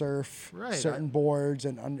get to surf Right, certain boards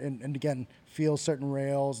and again feel certain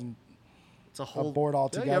rails and It's a whole board Yeah,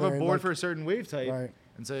 altogether. you have a board like- for a certain wave type, Right.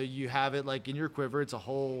 and so you have it like in your quiver. It's a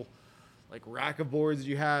whole like rack of boards that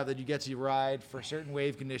you have that you get to ride for certain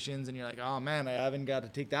wave conditions, and you're like, oh man, I haven't got to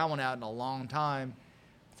take that one out in a long time.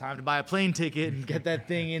 Time to buy a plane ticket and get that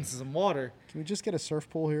thing into some water. Can we just get a surf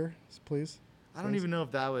pool here, please? I don't even know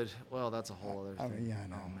if that would. Well, that's a whole other I thing. mean, yeah, I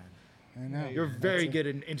know. Oh man. I know. You're very good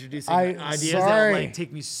at introducing I- ideas that sorry. like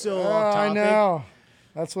take me so Oh, off I topic. know.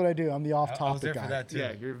 That's what I do. I'm the I was off-topic there guy. for that too.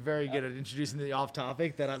 Yeah, you're very good at introducing the off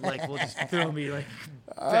topic that I like will just throw me like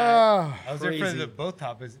back. Ah, I was there for Crazy. the both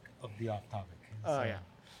topics of the off topic. Oh So, yeah.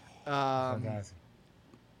 fantastic.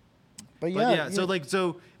 but But yeah, yeah,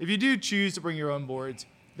 so if you do choose to bring your own boards,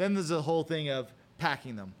 then there's a whole thing of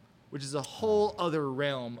packing them, which is a whole other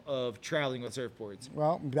realm of traveling with surfboards.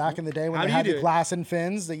 well, back in the day when How they do you had do the it? glass and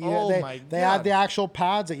fins, that Oh my they had God. the actual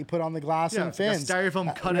pads that you put on the glass Yeah, and it's like a fins.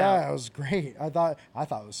 styrofoam cutout. Yeah, it was great. I thought it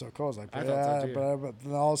was so cool. I was like, I thought so too. but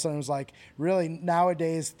then all of a sudden it was like, really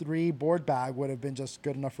nowadays 3 board bag would have been just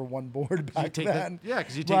good enough for 1 board back take the- then. yeah,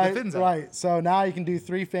 'cause you take the right, fins out. Right. So now you can do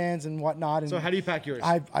 3 fins and whatnot. And So how do you pack yours?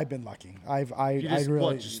 I've been lucky. I you just really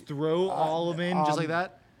what? Just throw all of them in just like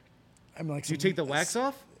that? I'm like, Do you take the wax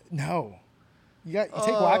off? No. You take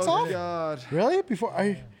wax Oh, off? God. Really? Before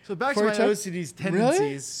I So back to before my you check- OCD's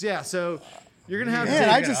tendencies. Yeah. So you're gonna have to Man,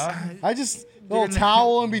 take I just little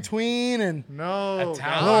towel in between and no. A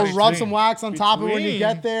towel? God. little rub between. some wax on top of it when you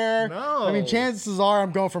get Between? there. No. I mean, chances are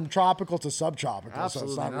I'm going from tropical to subtropical, so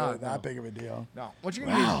Absolutely it's not really not, that no. big of a deal. No. What you're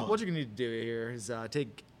gonna need to do here is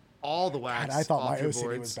take all the wax And I thought off my your OCD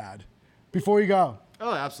boards. was bad. Before you go,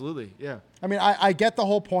 Oh, absolutely. Yeah. I mean, I get the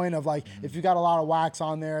whole point of like, if you got a lot of wax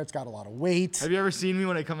on there, it's got a lot of weight. Have you ever seen me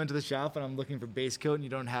when I come into the shop and I'm looking for base coat and you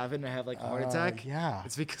don't have it and I have like a heart attack? yeah.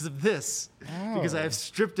 It's because of this. Because I Oh. have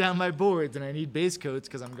stripped down my boards and I need base coats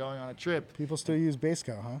because I'm going on a trip. People still use base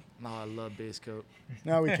coat, huh? No, I love base coat.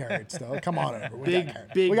 No, we carry it still. Come on over. Big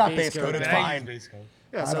we got base base coat. coat It's bag. fine. Base coat.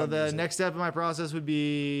 Yeah, I so don't the use it. next step in my process would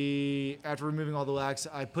be after removing all the wax,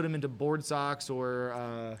 I put them into board socks or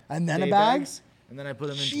And then a day bag? bags, and then I put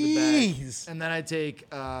them into the bag. Jeez. And then I take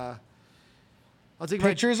I'll take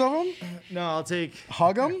Pictures of them? No, I'll take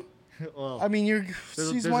Hug them? well, I mean, you There's- might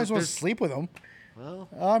there's- as well there's- sleep with them. well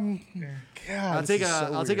God, I'll this take is a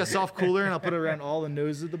so I'll take a weird. soft cooler and I'll put it around all the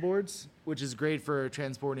noses of the boards, which is great for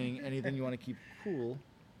transporting anything you want to keep cool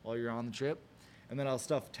while you're on the trip. And then I'll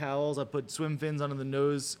stuff towels. I put swim fins under the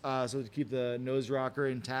nose so to keep the nose rocker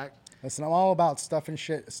intact. Listen, I'm all about stuffing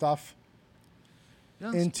stuff Yeah,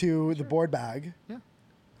 that's- into the board bag yeah.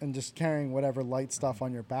 and just carrying whatever light stuff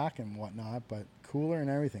on your back and whatnot, but cooler and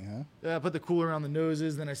everything, huh? Yeah, I put the cooler around the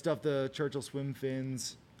noses. Then I stuff the Churchill swim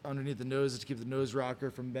fins underneath the noses to keep the nose rocker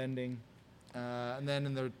from bending. And then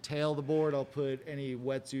in the tail of the board, I'll put any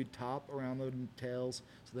wetsuit top around the tails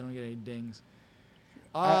so they don't get any dings.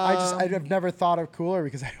 I've never thought of cooler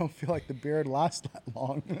because I don't feel like the beard lasts that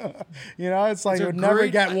long. You know, it's like It's a it would never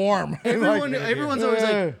great- get warm. Everyone, Like, everyone's always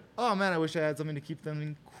 "Ugh." like, "Oh man, I wish I had something to keep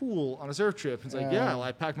them cool on a surf trip." It's like, Yeah. yeah, well,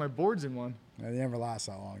 I pack my boards in one. Yeah, they never last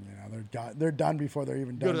that long. You know, they're done before they're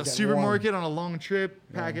even done. Go to the getting warm. supermarket on a long trip,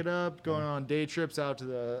 pack it up. Going on day trips out to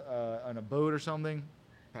the on a boat or something,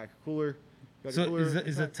 pack a cooler. Got So a cooler.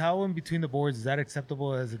 is a towel in between the boards, is that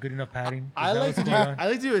acceptable as a good enough padding? Is I that like to what's do going on? I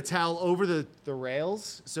like to do a towel over the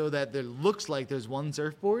rails so that there looks like there's one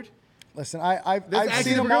surfboard. Listen, I've Actually,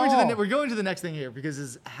 seen them we're all. going to the next thing here because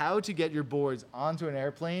is how to get your boards onto an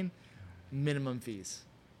airplane, minimum fees.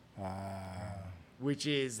 Which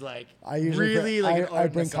is like I usually really like an art I and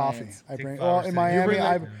a bring coffee. science. I Take bring 5 well or in 6.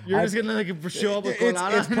 Miami. You're I've just gonna like show up with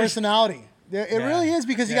colada. it's personality. It really is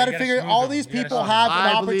because you Yeah, got you to gotta figure smooth all them. these You gotta people smooth have them. an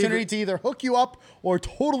I believe opportunity it. to either hook you up or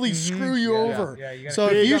totally screw you over. Yeah, you gotta so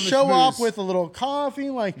keep if it you on the show up smooths. with a little coffee,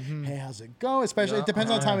 like, hey, how's it going? Especially it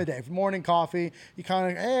depends on the time of day. For morning coffee, you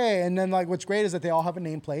kind of hey, and then like what's great is that they all have a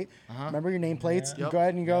nameplate. Remember your nameplates? You Yep. go ahead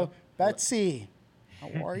and you go, Betsy,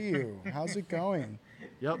 how are you? How's it going?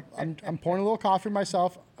 Yep. I'm pouring a little coffee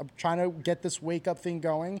myself. I'm trying to get this wake up thing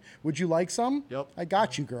going. Would you like some? Yep. I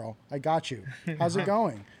got you, girl. I got you. How's it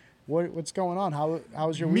going? What's going on?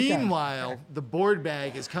 How's your weekend? Meanwhile, the board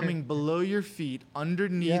bag is coming below your feet,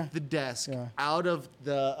 underneath Yeah. the desk, Yeah. out of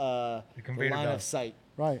the conveyor line belt. of sight.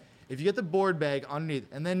 Right. If you get the board bag underneath,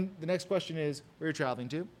 and then the next question is, where you're traveling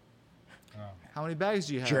to? How many bags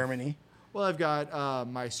do you have? Germany, Well, I've got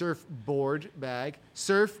my surfboard bag.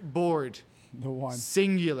 Surfboard, the one.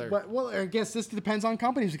 singular. But well, I guess this depends on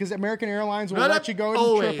companies because American Airlines will Not let up- you go in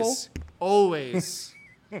always, triple. Always.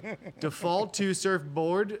 Default to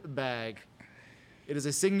surfboard bag. It is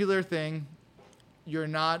a singular thing. You're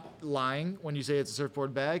not lying when you say it's a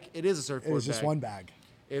surfboard bag. It is a surfboard It's just bag. one bag.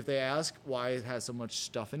 If they ask why it has so much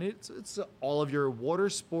stuff in it, it's all of your water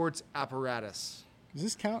sports apparatus. Does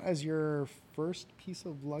this count as your first piece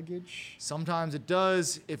of luggage? Sometimes it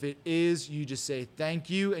does. If it is, you just say thank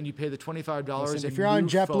you and you pay the $25. Listen, and if you're on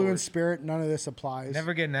move JetBlue forward. and Spirit, none of this applies.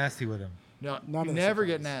 Never get nasty with them. No, None you of this never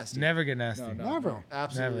get applies. nasty. Never get nasty. Never.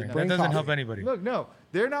 Absolutely Never. not. Bring That doesn't coffee. help anybody. Look, no,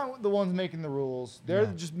 they're not the ones making the rules. They're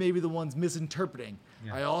just maybe the ones misinterpreting.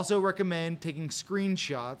 Yeah. I also recommend taking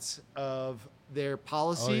screenshots of their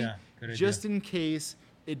policy yeah. Good just in case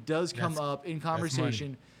it does come That's- up in money.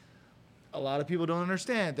 conversation. A lot of people don't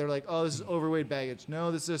understand. They're like, oh, this is overweight baggage.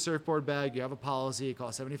 No, this is a surfboard bag. You have a policy. It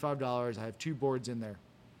costs $75. I have 2 boards in there.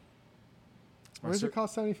 It's my Where does it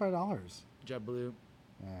cost $75? JetBlue.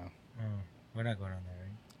 Oh. Oh, we're not going on there,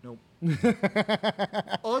 right? Nope.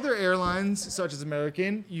 Other airlines, such as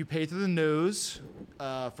American, you pay through the nose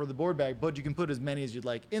for the board bag, but you can put as many as you'd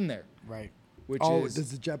like in there. Right. Which Does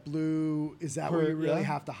is the JetBlue, is that where you really Yeah.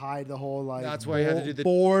 have to hide the whole like That's why you have to do the-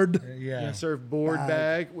 board? Yeah. surfboard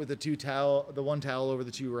Bag. bag with the one towel over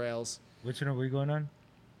the 2 rails. Which one are we going on?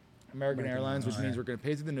 American Airlines, which Oh, means yeah. we're going to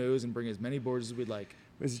pay through the nose and bring as many boards as we'd like.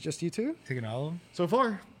 Is it just you two? Taking all of them? So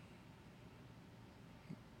far.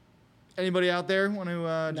 Anybody out there want to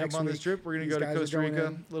jump Next on this week, trip? We're going to these go to guys are Costa going Rica,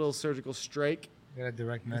 in. little surgical strike. Got a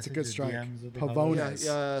direct That's a message. good or strike. DMs of the Pavones. public?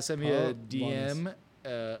 Send me a Pavones. DM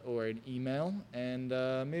or an email, and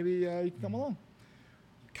maybe you can come along.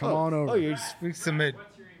 Come on over. Oh, you're just We submit.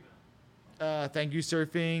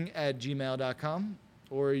 thankyousurfing@gmail.com,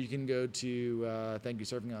 or you can go to Thank You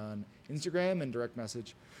Surfing on Instagram and direct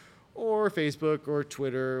message, or Facebook, or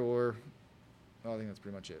Twitter, or I think that's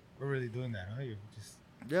pretty much it. We're really doing that, huh? You just,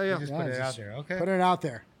 Yeah, you yeah. just Yeah, put it just out there. Okay. Put it out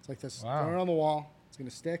there. It's like this. Wow. Throw it on the wall. It's gonna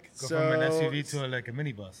stick. Go from an So- SUV to like a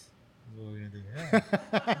minibus. That's what we're going to do. Yeah. That's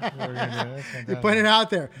what we're gonna do. That's You fantastic. put it out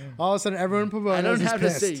there. All of a sudden, everyone in Pavones I don't is have to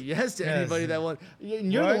pissed. say yes to Yes. anybody that wants.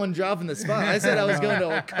 You're What? the one dropping the spot. I said I was going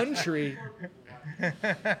to a country.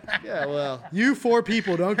 Yeah, well, You 4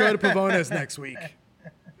 people don't go to Pavones next week.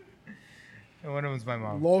 And one of them's my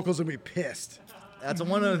mom. Locals will be pissed. that's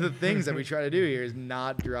one of the things that we try to do here is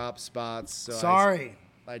not drop spots. So Sorry.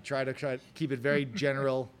 I try to keep it very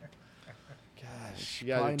general. Gosh, you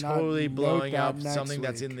guys are Probably not totally note blowing that up next something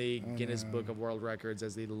that's week. in the I Guinness know. Book of World Records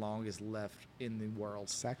as the longest left in the world.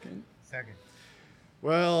 Second. Second.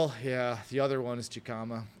 Well, yeah, the other one is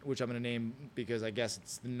Chicama, which I'm going to name because I guess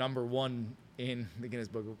it's the number 1 in the Guinness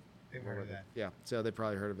Book of They've heard of that. Yeah, so they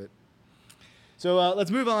probably heard of it. So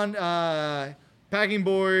let's move on. Packing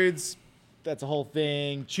boards, that's a whole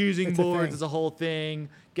thing. Choosing It's a boards thing. is a whole thing.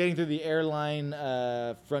 Getting through the airline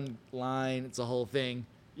front line, it's a whole thing.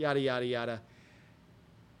 Yada, yada, yada.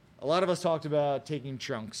 A lot of us talked about taking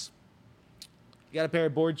trunks. You got a pair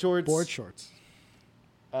of board shorts. Board shorts.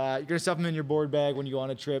 You're going to stuff them in your board bag when you go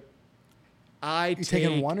on a trip. You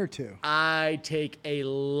taking 1 or 2? I take a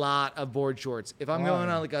lot of board shorts. If I'm going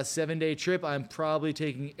on like a 7-day trip, I'm probably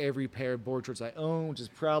taking every pair of board shorts I own, which is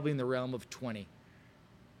probably in the realm of 20.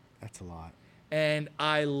 That's a lot. And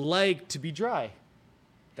I like to be dry.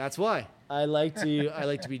 That's why. I like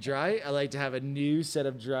to be dry. I like to have a new set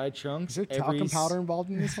of dry trunks. Is there talcum powder involved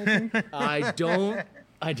in this whole thing? I don't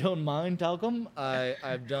I don't mind talcum.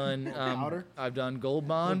 I've done Powder? I've done Gold It'll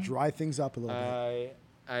Bond. dry things up a little bit.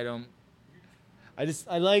 I don't.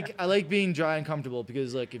 I like being dry and comfortable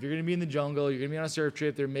because like if you're gonna be in the jungle, you're gonna be on a surf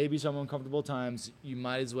trip. There may be some uncomfortable times. You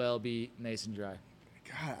might as well be nice and dry.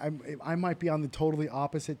 God, I might be on the totally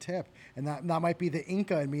opposite tip, and that might be the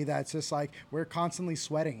Inca in me. That's just like we're constantly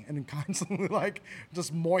sweating and constantly like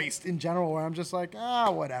just moist in general. Where I'm just like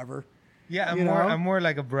whatever. Yeah, You know? I'm more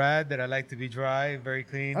like a Brad that I like to be dry, very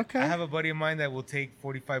clean. Okay. I have a buddy of mine that will take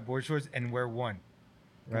 45 board shorts and wear one,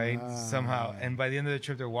 right? Somehow, and by the end of the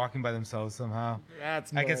trip, they're walking by themselves somehow.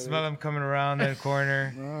 That's I can smell him coming around the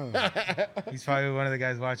corner. Oh. He's probably one of the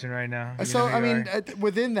guys watching right now. You So know who I you mean, are.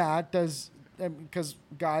 within that, because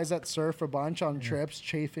guys that surf a bunch on trips,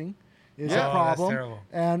 chafing is Yeah. a Oh, that's problem. terrible.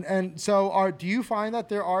 And so do you find that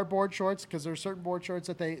there are board shorts, because there are certain board shorts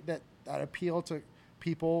that appeal to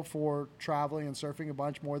people for traveling and surfing a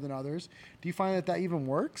bunch more than others? Do you find that even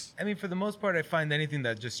works? I mean, for the most part, I find anything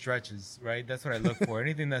that just stretches, right? That's what I look for.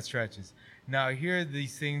 Anything that stretches. Now, I hear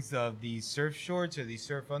these things of these surf shorts or these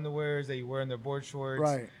surf underwears that you wear on their board shorts.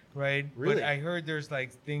 Right. Right. Really? But I heard there's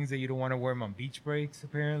like things that you don't want to wear them on beach breaks,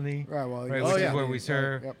 apparently. Right, well, Right, yes, which yeah. is where we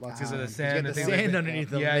surf Yep, lots because of of the times. sand. You and get the things like sand that. underneath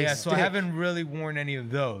them. Yeah, They yeah. So I stick. haven't really worn any of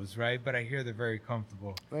those, right? But I hear they're very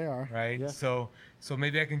comfortable, They are. right? Yeah. So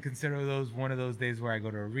maybe I can consider those one of those days where I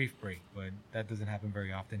go to a reef break, but that doesn't happen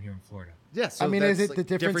very often here in Florida. Yeah. So I mean, is that's, it the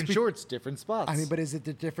difference different be- shorts, different spots? I mean, but is it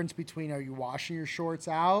the difference between, are you washing your shorts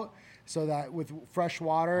out so that with fresh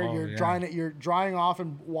water Oh, you're yeah. drying off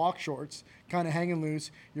in walk shorts, kind of hanging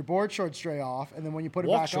loose, your board shorts dry off, and then when you put it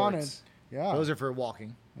walk back on it, shorts. yeah. Those are for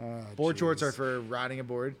walking. Oh, Board shorts jeez. are for riding a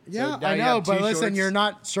board. So Yeah, now I you know, have but two listen, shorts. you're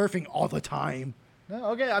not surfing all the time. No,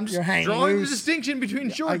 okay, I'm just You're hanging drawing loose. the distinction between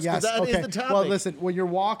shorts. Yes, That is okay. the topic. Well, listen, when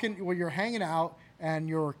you're hanging out and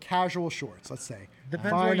you're casual shorts, let's say.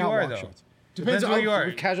 Depends Fine, where you not are, walk though. shorts. Depends where on you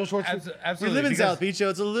are. Casual shorts. Absolutely. We live in because South Beach, so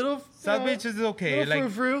it's a little. South Beach is okay. little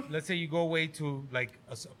Like, frou-frou. let's say you go away to like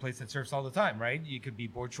a place that surfs all the time, right? You could be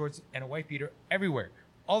board shorts and a wife beater everywhere,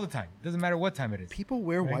 all the time. Doesn't matter what time it is. People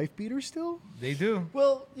wear Right. wife beaters still? They do.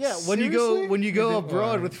 Well, yeah. When you Seriously? go do,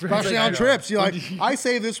 abroad with friends, Especially like, on know. trips. You're like, I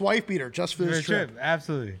save this wife beater just for For this a trip. trip,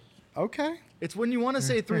 absolutely. Okay. it's when you want to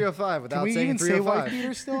say 305 without Can we saying even say wife 305.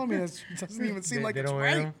 beater still? I mean, it doesn't even seem like they it's don't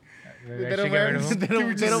wear right. them. They don't wear him. They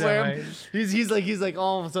don't wear him. He's like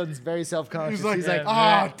all of a sudden very self-conscious. He's like,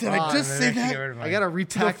 Yeah, did I just say that? I gotta To the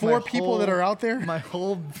repack four my people that whole- are out there?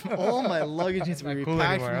 all my luggage needs to be Not cool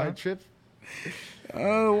repacked for anymore, my huh? trip.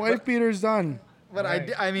 Oh, wife beater's done. But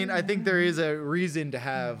Right. I mean, I think there is a reason to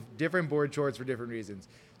have different board shorts for different reasons.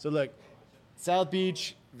 So look, South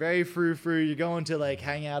Beach, very frou-frou. You're going to like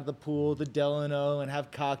hang out at the pool, the Delano, and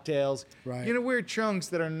have cocktails. Right. You're gonna wear trunks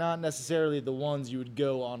that are not necessarily the ones you would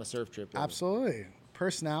go on a surf trip with. Absolutely.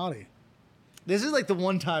 Personality. This is like the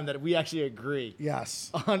one time that we actually agree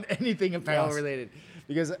Yes. on anything apparel Yes. related.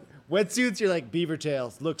 Because wetsuits, you're like, beaver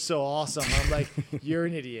tails look so awesome. I'm like, you're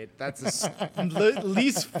an idiot. That's the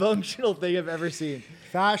least functional thing I've ever seen.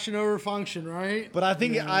 Fashion over function, right? But I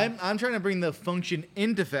think I'm trying to bring the function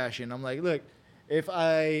into fashion. I'm like, look, if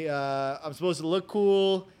I'm supposed to look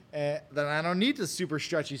cool, then I don't need the super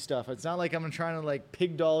stretchy stuff. It's not like I'm trying to like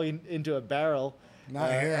pig doll into a barrel Not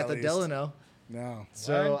here, at at the least. Delano. No.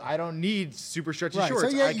 So I don't need super stretchy Right.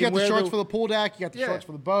 shorts. So yeah, I you can got the wear shorts for the pool deck, you got the Yeah. shorts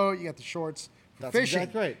for the boat, you got the shorts for That's fishing.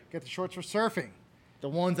 exactly right. You got the shorts for surfing. the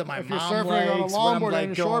ones that my If you're mom surfing likes on a when longboard I'm like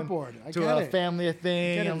and a going shortboard. I to get a it. family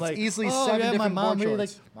thing. Get it. I'm It's like, easily oh, 7 yeah, my different mom board really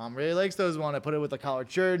shorts. likes. Mom really likes those one. I put it with a collared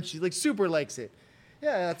shirt, and she like super likes it.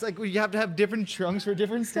 Yeah, it's like you have to have different trunks for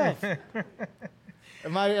different stuff.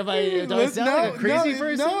 Am I? Do I sound like a crazy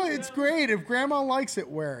person? No, it's great. If grandma likes it,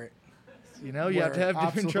 wear it. You know, you have to have Wear it.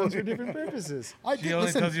 different trunks for Absolutely. different purposes. I She did, only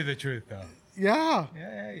listen, tells you the truth, though. yeah.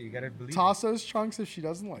 Yeah, you gotta believe. Toss those trunks if she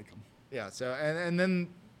doesn't like them. Yeah. So and then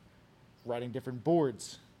riding different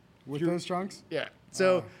boards. With those trunks? Yeah.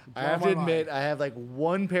 So I blow have to my admit, mind. I have like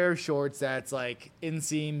one pair of shorts that's like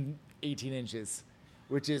inseam 18 inches,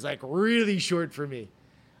 which is like really short for me.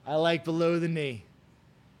 I like below the knee.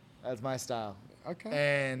 That's my style. Okay.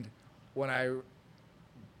 And when I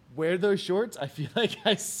wear those shorts, I feel like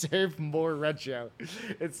I serve more retro.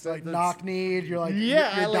 It's Like that's- knock-kneed, you're like,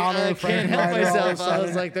 Yeah, you're I, down on I the frame can't help right all of a myself. I was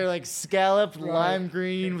sudden. like, they're like scalloped Right. lime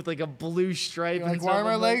green with like a blue stripe. You're and like, why are stuff.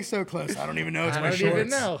 my I'm like, legs so close? I don't even know it's I my don't shorts. even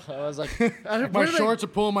know. I was like, My where do they- shorts are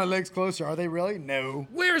pulling my legs closer. Are they really? No.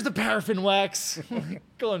 Where's the paraffin wax?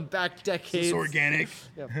 Going back decades. It's organic.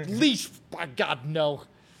 Yeah. Leash. By God, no.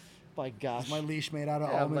 By gosh. My leash made out of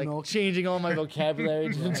Yeah, I'm almond like milk. changing all my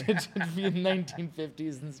vocabulary to be in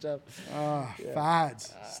 1950s and stuff.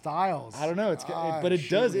 Fads, styles. I don't know. It's Ah, but it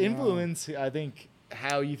does shoot me, influence. I think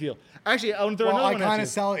how you feel. Actually, I want to throw Well, another I one at kind you. of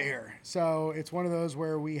sell it here, so it's one of those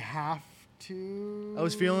where we have to. I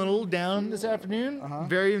was feeling a little down this afternoon. Uh-huh.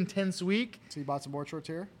 Very intense week. So you bought some board shorts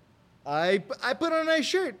here? I put on a nice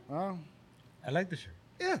shirt. Oh, I like the shirt.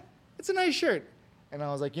 Yeah, it's a nice shirt. And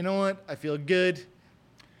I was like, you know what? I feel good.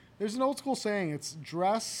 there's an old school saying. It's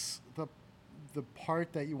dress the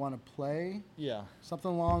part that you want to play. Yeah. Something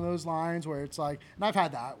along those lines where it's like, and I've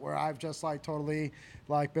had that where I've just like totally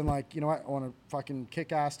like been like, you know what, I want to fucking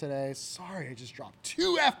kick ass today. Sorry, I just dropped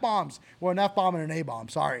 2 F-bombs. Well, an F-bomb and an A-bomb,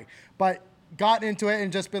 sorry. But got into it and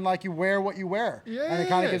just been like, you wear what you wear. Yeah. And it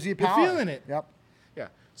kind of gives you You're power. feeling it. Yep. Yeah.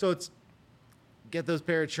 So it's get those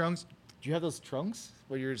pair of trunks. Do you have those trunks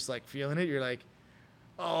where you're just like feeling it? You're like,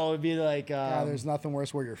 oh, it'd be like. Yeah, there's nothing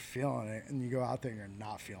worse where you're feeling it and you go out there and you're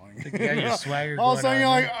not feeling it. Yeah, your swagger. All of a going sudden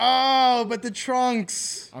on, you're like, oh, but the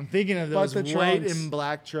trunks. I'm thinking of But those the white trunks. and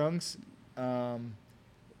black trunks.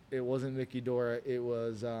 It wasn't Mickey Dora. It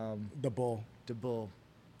was The bull. the Bull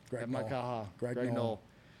Greg at Knoll. Makaha. Greg Knoll. Knoll.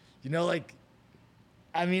 You know, like,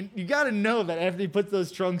 I mean, you got to know that after he puts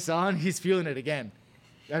those trunks on, he's feeling it again.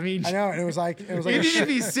 I mean, I know, and it was like a even if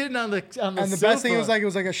he's sitting on the and the sofa, best thing was like it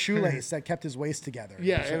was like a shoelace that kept his waist together.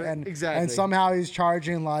 Yeah, and exactly. And somehow he's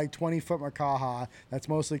charging like 20-foot Makaha that's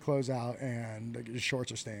mostly closed out, and his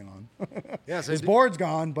shorts are staying on. yeah. So His board's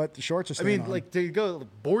gone, but the shorts are I staying mean, on. like to go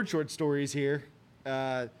board short stories here.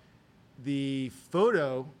 The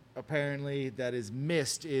photo apparently that is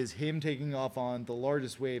missed is him taking off on the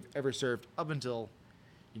largest wave ever surfed up until,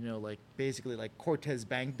 you know, like basically like Cortez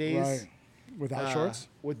Bank days. right, without shorts.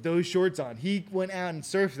 With those shorts on. He went out and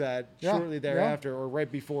surfed that Yeah, shortly thereafter or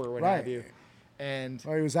right before or what Right. have you. And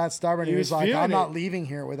Or he was that stubborn. He He, was was like, feeling I'm not it. leaving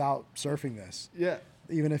here without surfing this, yeah.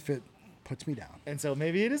 even if it puts me down. And so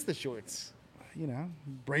maybe it is the shorts. You know,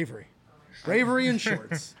 bravery in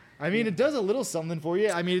shorts. I mean, it does a little something for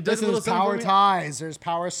you. I mean, it does Listen, a little there's something power for me. ties, there's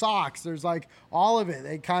power socks, there's like all of it.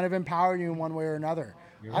 They kind of empower you in one way or another.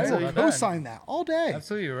 You're I right will about that. co-sign that all day.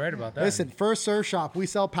 Absolutely, you're right about that. Listen, First Surf Shop, we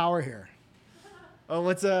sell power here. Oh,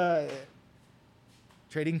 what's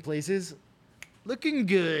trading places? Looking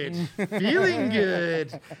good, feeling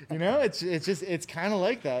good. You know, it's kind of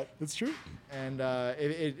like that. It's true. And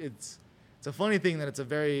it's a funny thing that it's a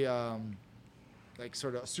very like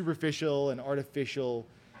sort of superficial and artificial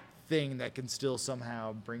thing that can still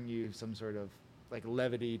somehow bring you some sort of like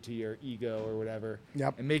levity to your ego or whatever.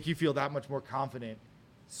 Yep. And make you feel that much more confident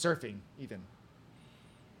surfing even.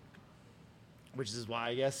 Which is why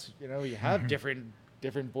I guess, you know, you have different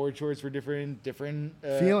board shorts for different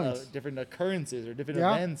Feelings. different occurrences or different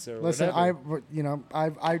Yeah. events or Listen, whatever.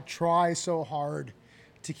 I try so hard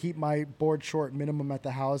to keep my board short minimum at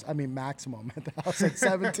the house. I mean, maximum at the house at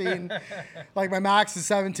 17. Like my max is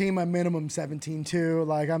 17, my minimum 17 too.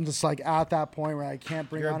 Like I'm just like at that point where I can't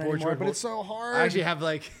bring You're a on board anymore. short But hol- it's so hard. I actually have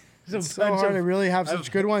like it's so hard to really have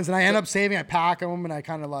such good ones, and I end up saving. I pack them, and I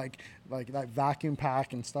kind of like that vacuum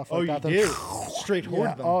pack and stuff like Oh, that. you Then- do? Straight hoard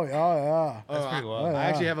Yeah. them. Oh yeah. That's pretty wild. I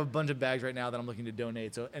actually have a bunch of bags right now that I'm looking to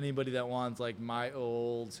donate. So anybody that wants like my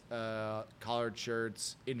old collared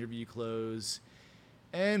shirts, interview clothes,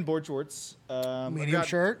 and board shorts. Medium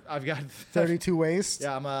shirt? I've got 32 waist.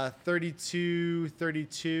 Yeah, I'm a 32,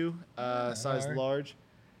 size Alright. large,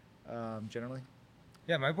 generally.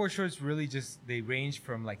 Yeah, my board shorts really just they range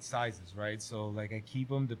from like sizes, right? So like I keep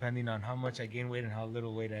them depending on how much I gain weight and how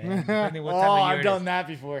little weight I am, depending what Oh, time of year I've it done is. that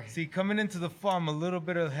before. See, coming into the fall, I'm a little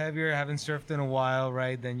bit of heavier. I haven't surfed in a while,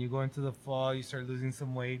 right? Then you go into the fall, you start losing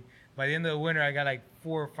some weight. By the end of the winter, I got like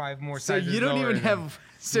 4 or 5 more So sizes. you don't lower even than- have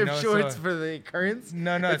surf know, shorts so- for the currents?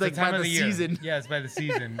 No, it's like the time by of the the year. season. Yeah, it's by the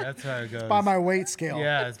season. That's how it goes. By my weight scale.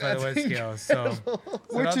 Yeah, it's by the That's weight scale. So, Which it all is depends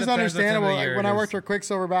what time of understandable. the Like, year when it I is. worked for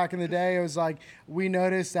Quicksilver back in the day, it was like we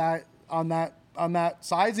noticed that on that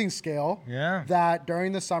sizing scale, Yeah. that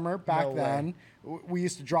during the summer back No way. then, we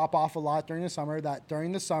used to drop off a lot during the summer. That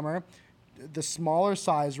during the summer, the smaller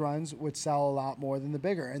size runs would sell a lot more than the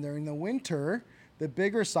bigger, and during the winter, the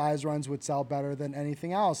bigger size runs would sell better than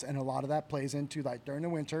anything else. And a lot of that plays into like during the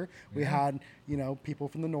winter, we had people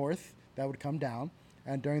from the north that would come down.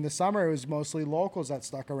 And during the summer, it was mostly locals that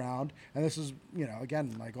stuck around. And this was,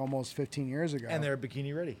 again, like almost 15 years ago. And they're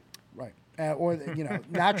bikini ready. Right. Or,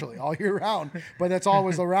 naturally all year round. But that's all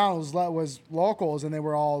was around was locals. And they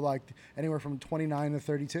were all like anywhere from 29 to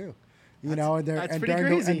 32. And, that's pretty during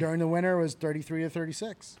crazy. and during the winter it was 33 to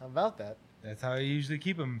 36. How about that? That's how I usually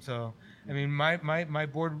keep them. So, I mean, my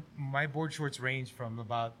board shorts range from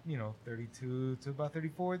about 32 to about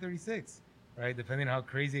 34, 36, right? Depending on how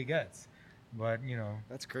crazy it gets. But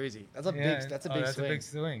That's crazy. That's a yeah, big. That's a oh, big that's swing. a big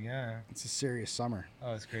swing. Yeah. It's a serious summer.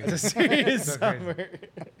 Oh, it's crazy. That's a serious So crazy. summer.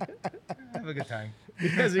 have a good time.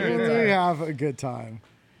 Because We have a good time.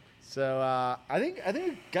 So I think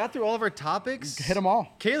we got through all of our topics. Hit them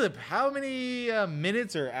all. Caleb, how many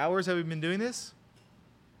minutes or hours have we been doing this?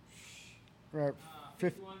 We're at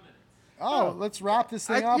 51 minutes. Oh, let's wrap this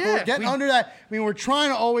thing I- up. yeah, We're getting we- under that. I mean, we're trying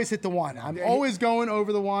to always hit the one. I'm always going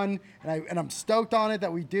over the one, and I'm stoked on it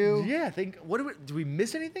that we do. Yeah, I think. Do we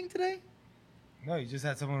miss anything today? No, you just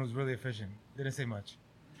had someone who's really efficient. Didn't say much.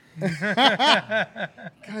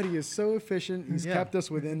 God, he is so efficient. He's Yeah. kept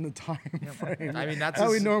us within the time frame I mean, that's that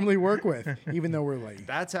we his- normally work with, even though we're late.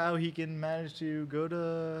 That's how he can manage to go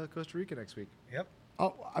to Costa Rica next week. Yep.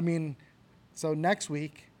 Oh, I mean, so next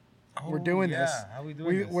week we're Oh, doing yeah. this. How we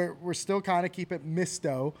doing this? We're still kind of keep it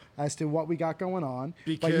misto as to what we got going on.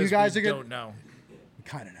 Because but you guys we are gonna don't know.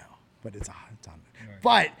 kind of know, but it's on. Right.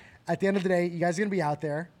 But at the end of the day, you guys are gonna be out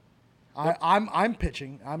there. I'm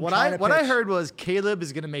pitching. I'm What trying to I pitch. heard was Caleb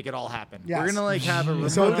is gonna make it all happen. Yes. We're gonna like have a remote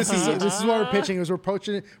So this is feed. what we're pitching. Is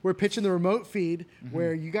we're pitching the remote feed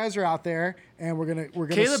where you guys are out there, and we're gonna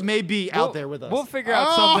Caleb may be out there with us. We'll figure out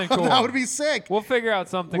Oh, something cool. that would be sick. We'll figure out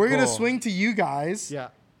something We're gonna cool. swing to you guys. yeah.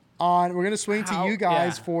 We're gonna swing to How- you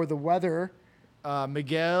guys yeah. for the weather.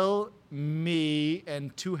 Miguel, me,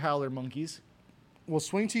 and 2 howler monkeys. We'll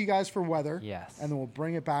swing to you guys for weather. Yes. And then we'll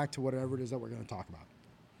bring it back to whatever it is that we're gonna talk about.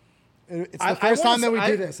 It's the I first wanna time that s- we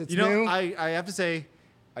I- do this. It's you know, new. I have to say,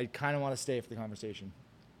 I kind of want to stay for the conversation.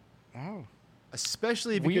 Oh.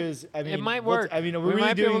 Especially We- because I mean, it might what's- work. I mean, are We we really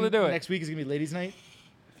might be able doing to do it. next week is gonna be ladies' night.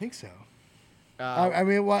 I think so. Uh, I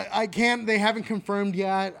mean, well, I can't. They haven't confirmed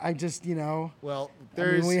yet. I just, well, I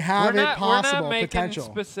there's. mean, we have we're it not, possible we're not making potential.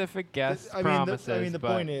 specific guest I mean, promises. the but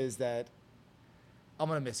point is that I'm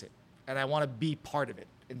gonna miss it, and I want to be part of it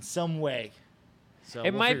in some way. So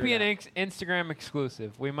it we'll might figure be it an out. Instagram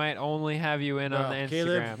exclusive. We might only have you in on the No, Instagram.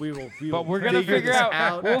 Caleb, we will but we're gonna figure this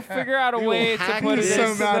out. We'll figure out a We will way to hack put it this. He's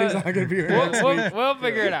so into mad he's the- not gonna be here next week. We'll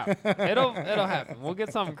figure it out. It'll happen. We'll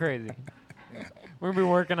get something crazy. We'll be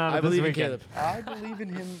working on it I this believe in weekend. Caleb. I believe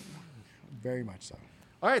in him very much so.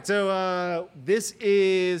 All right, so this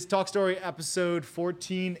is Talk Story episode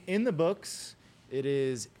 14 in the books. It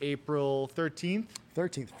is April 13th.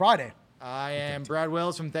 13th, Friday. I am Brad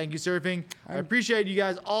Wells from Thank You Surfing. I appreciate you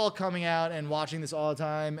guys all coming out and watching this all the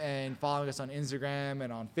time and following us on Instagram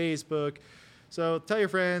and on Facebook. So tell your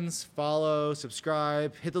friends, follow,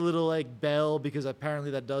 subscribe, hit the little like bell because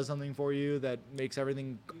apparently that does something for you that makes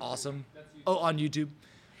everything awesome. Oh, on YouTube.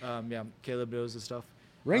 Yeah, Caleb knows the stuff.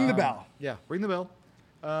 Ring the bell. Yeah, ring the bell.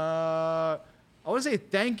 I want to say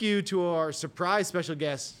thank you to our surprise special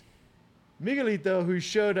guest, Miguelito, who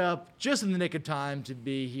showed up just in the nick of time to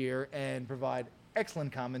be here and provide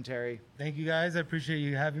excellent commentary. Thank you guys. I appreciate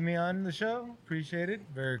you having me on the show. Appreciate it.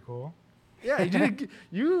 Very cool. Yeah,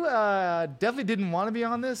 you definitely didn't want to be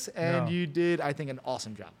on this, and No. you did, I think, an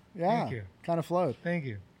awesome job. Yeah, you. kind of flowed. Thank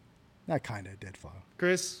you. That kind of did flow.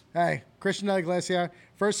 Chris, Hey, Christian Del Iglesia,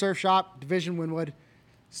 first surf shop, Division Wynwood.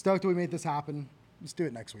 Stoked that we made this happen. Let's do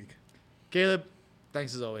it next week. Caleb,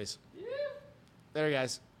 thanks as always. There,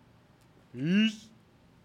 guys. Peace.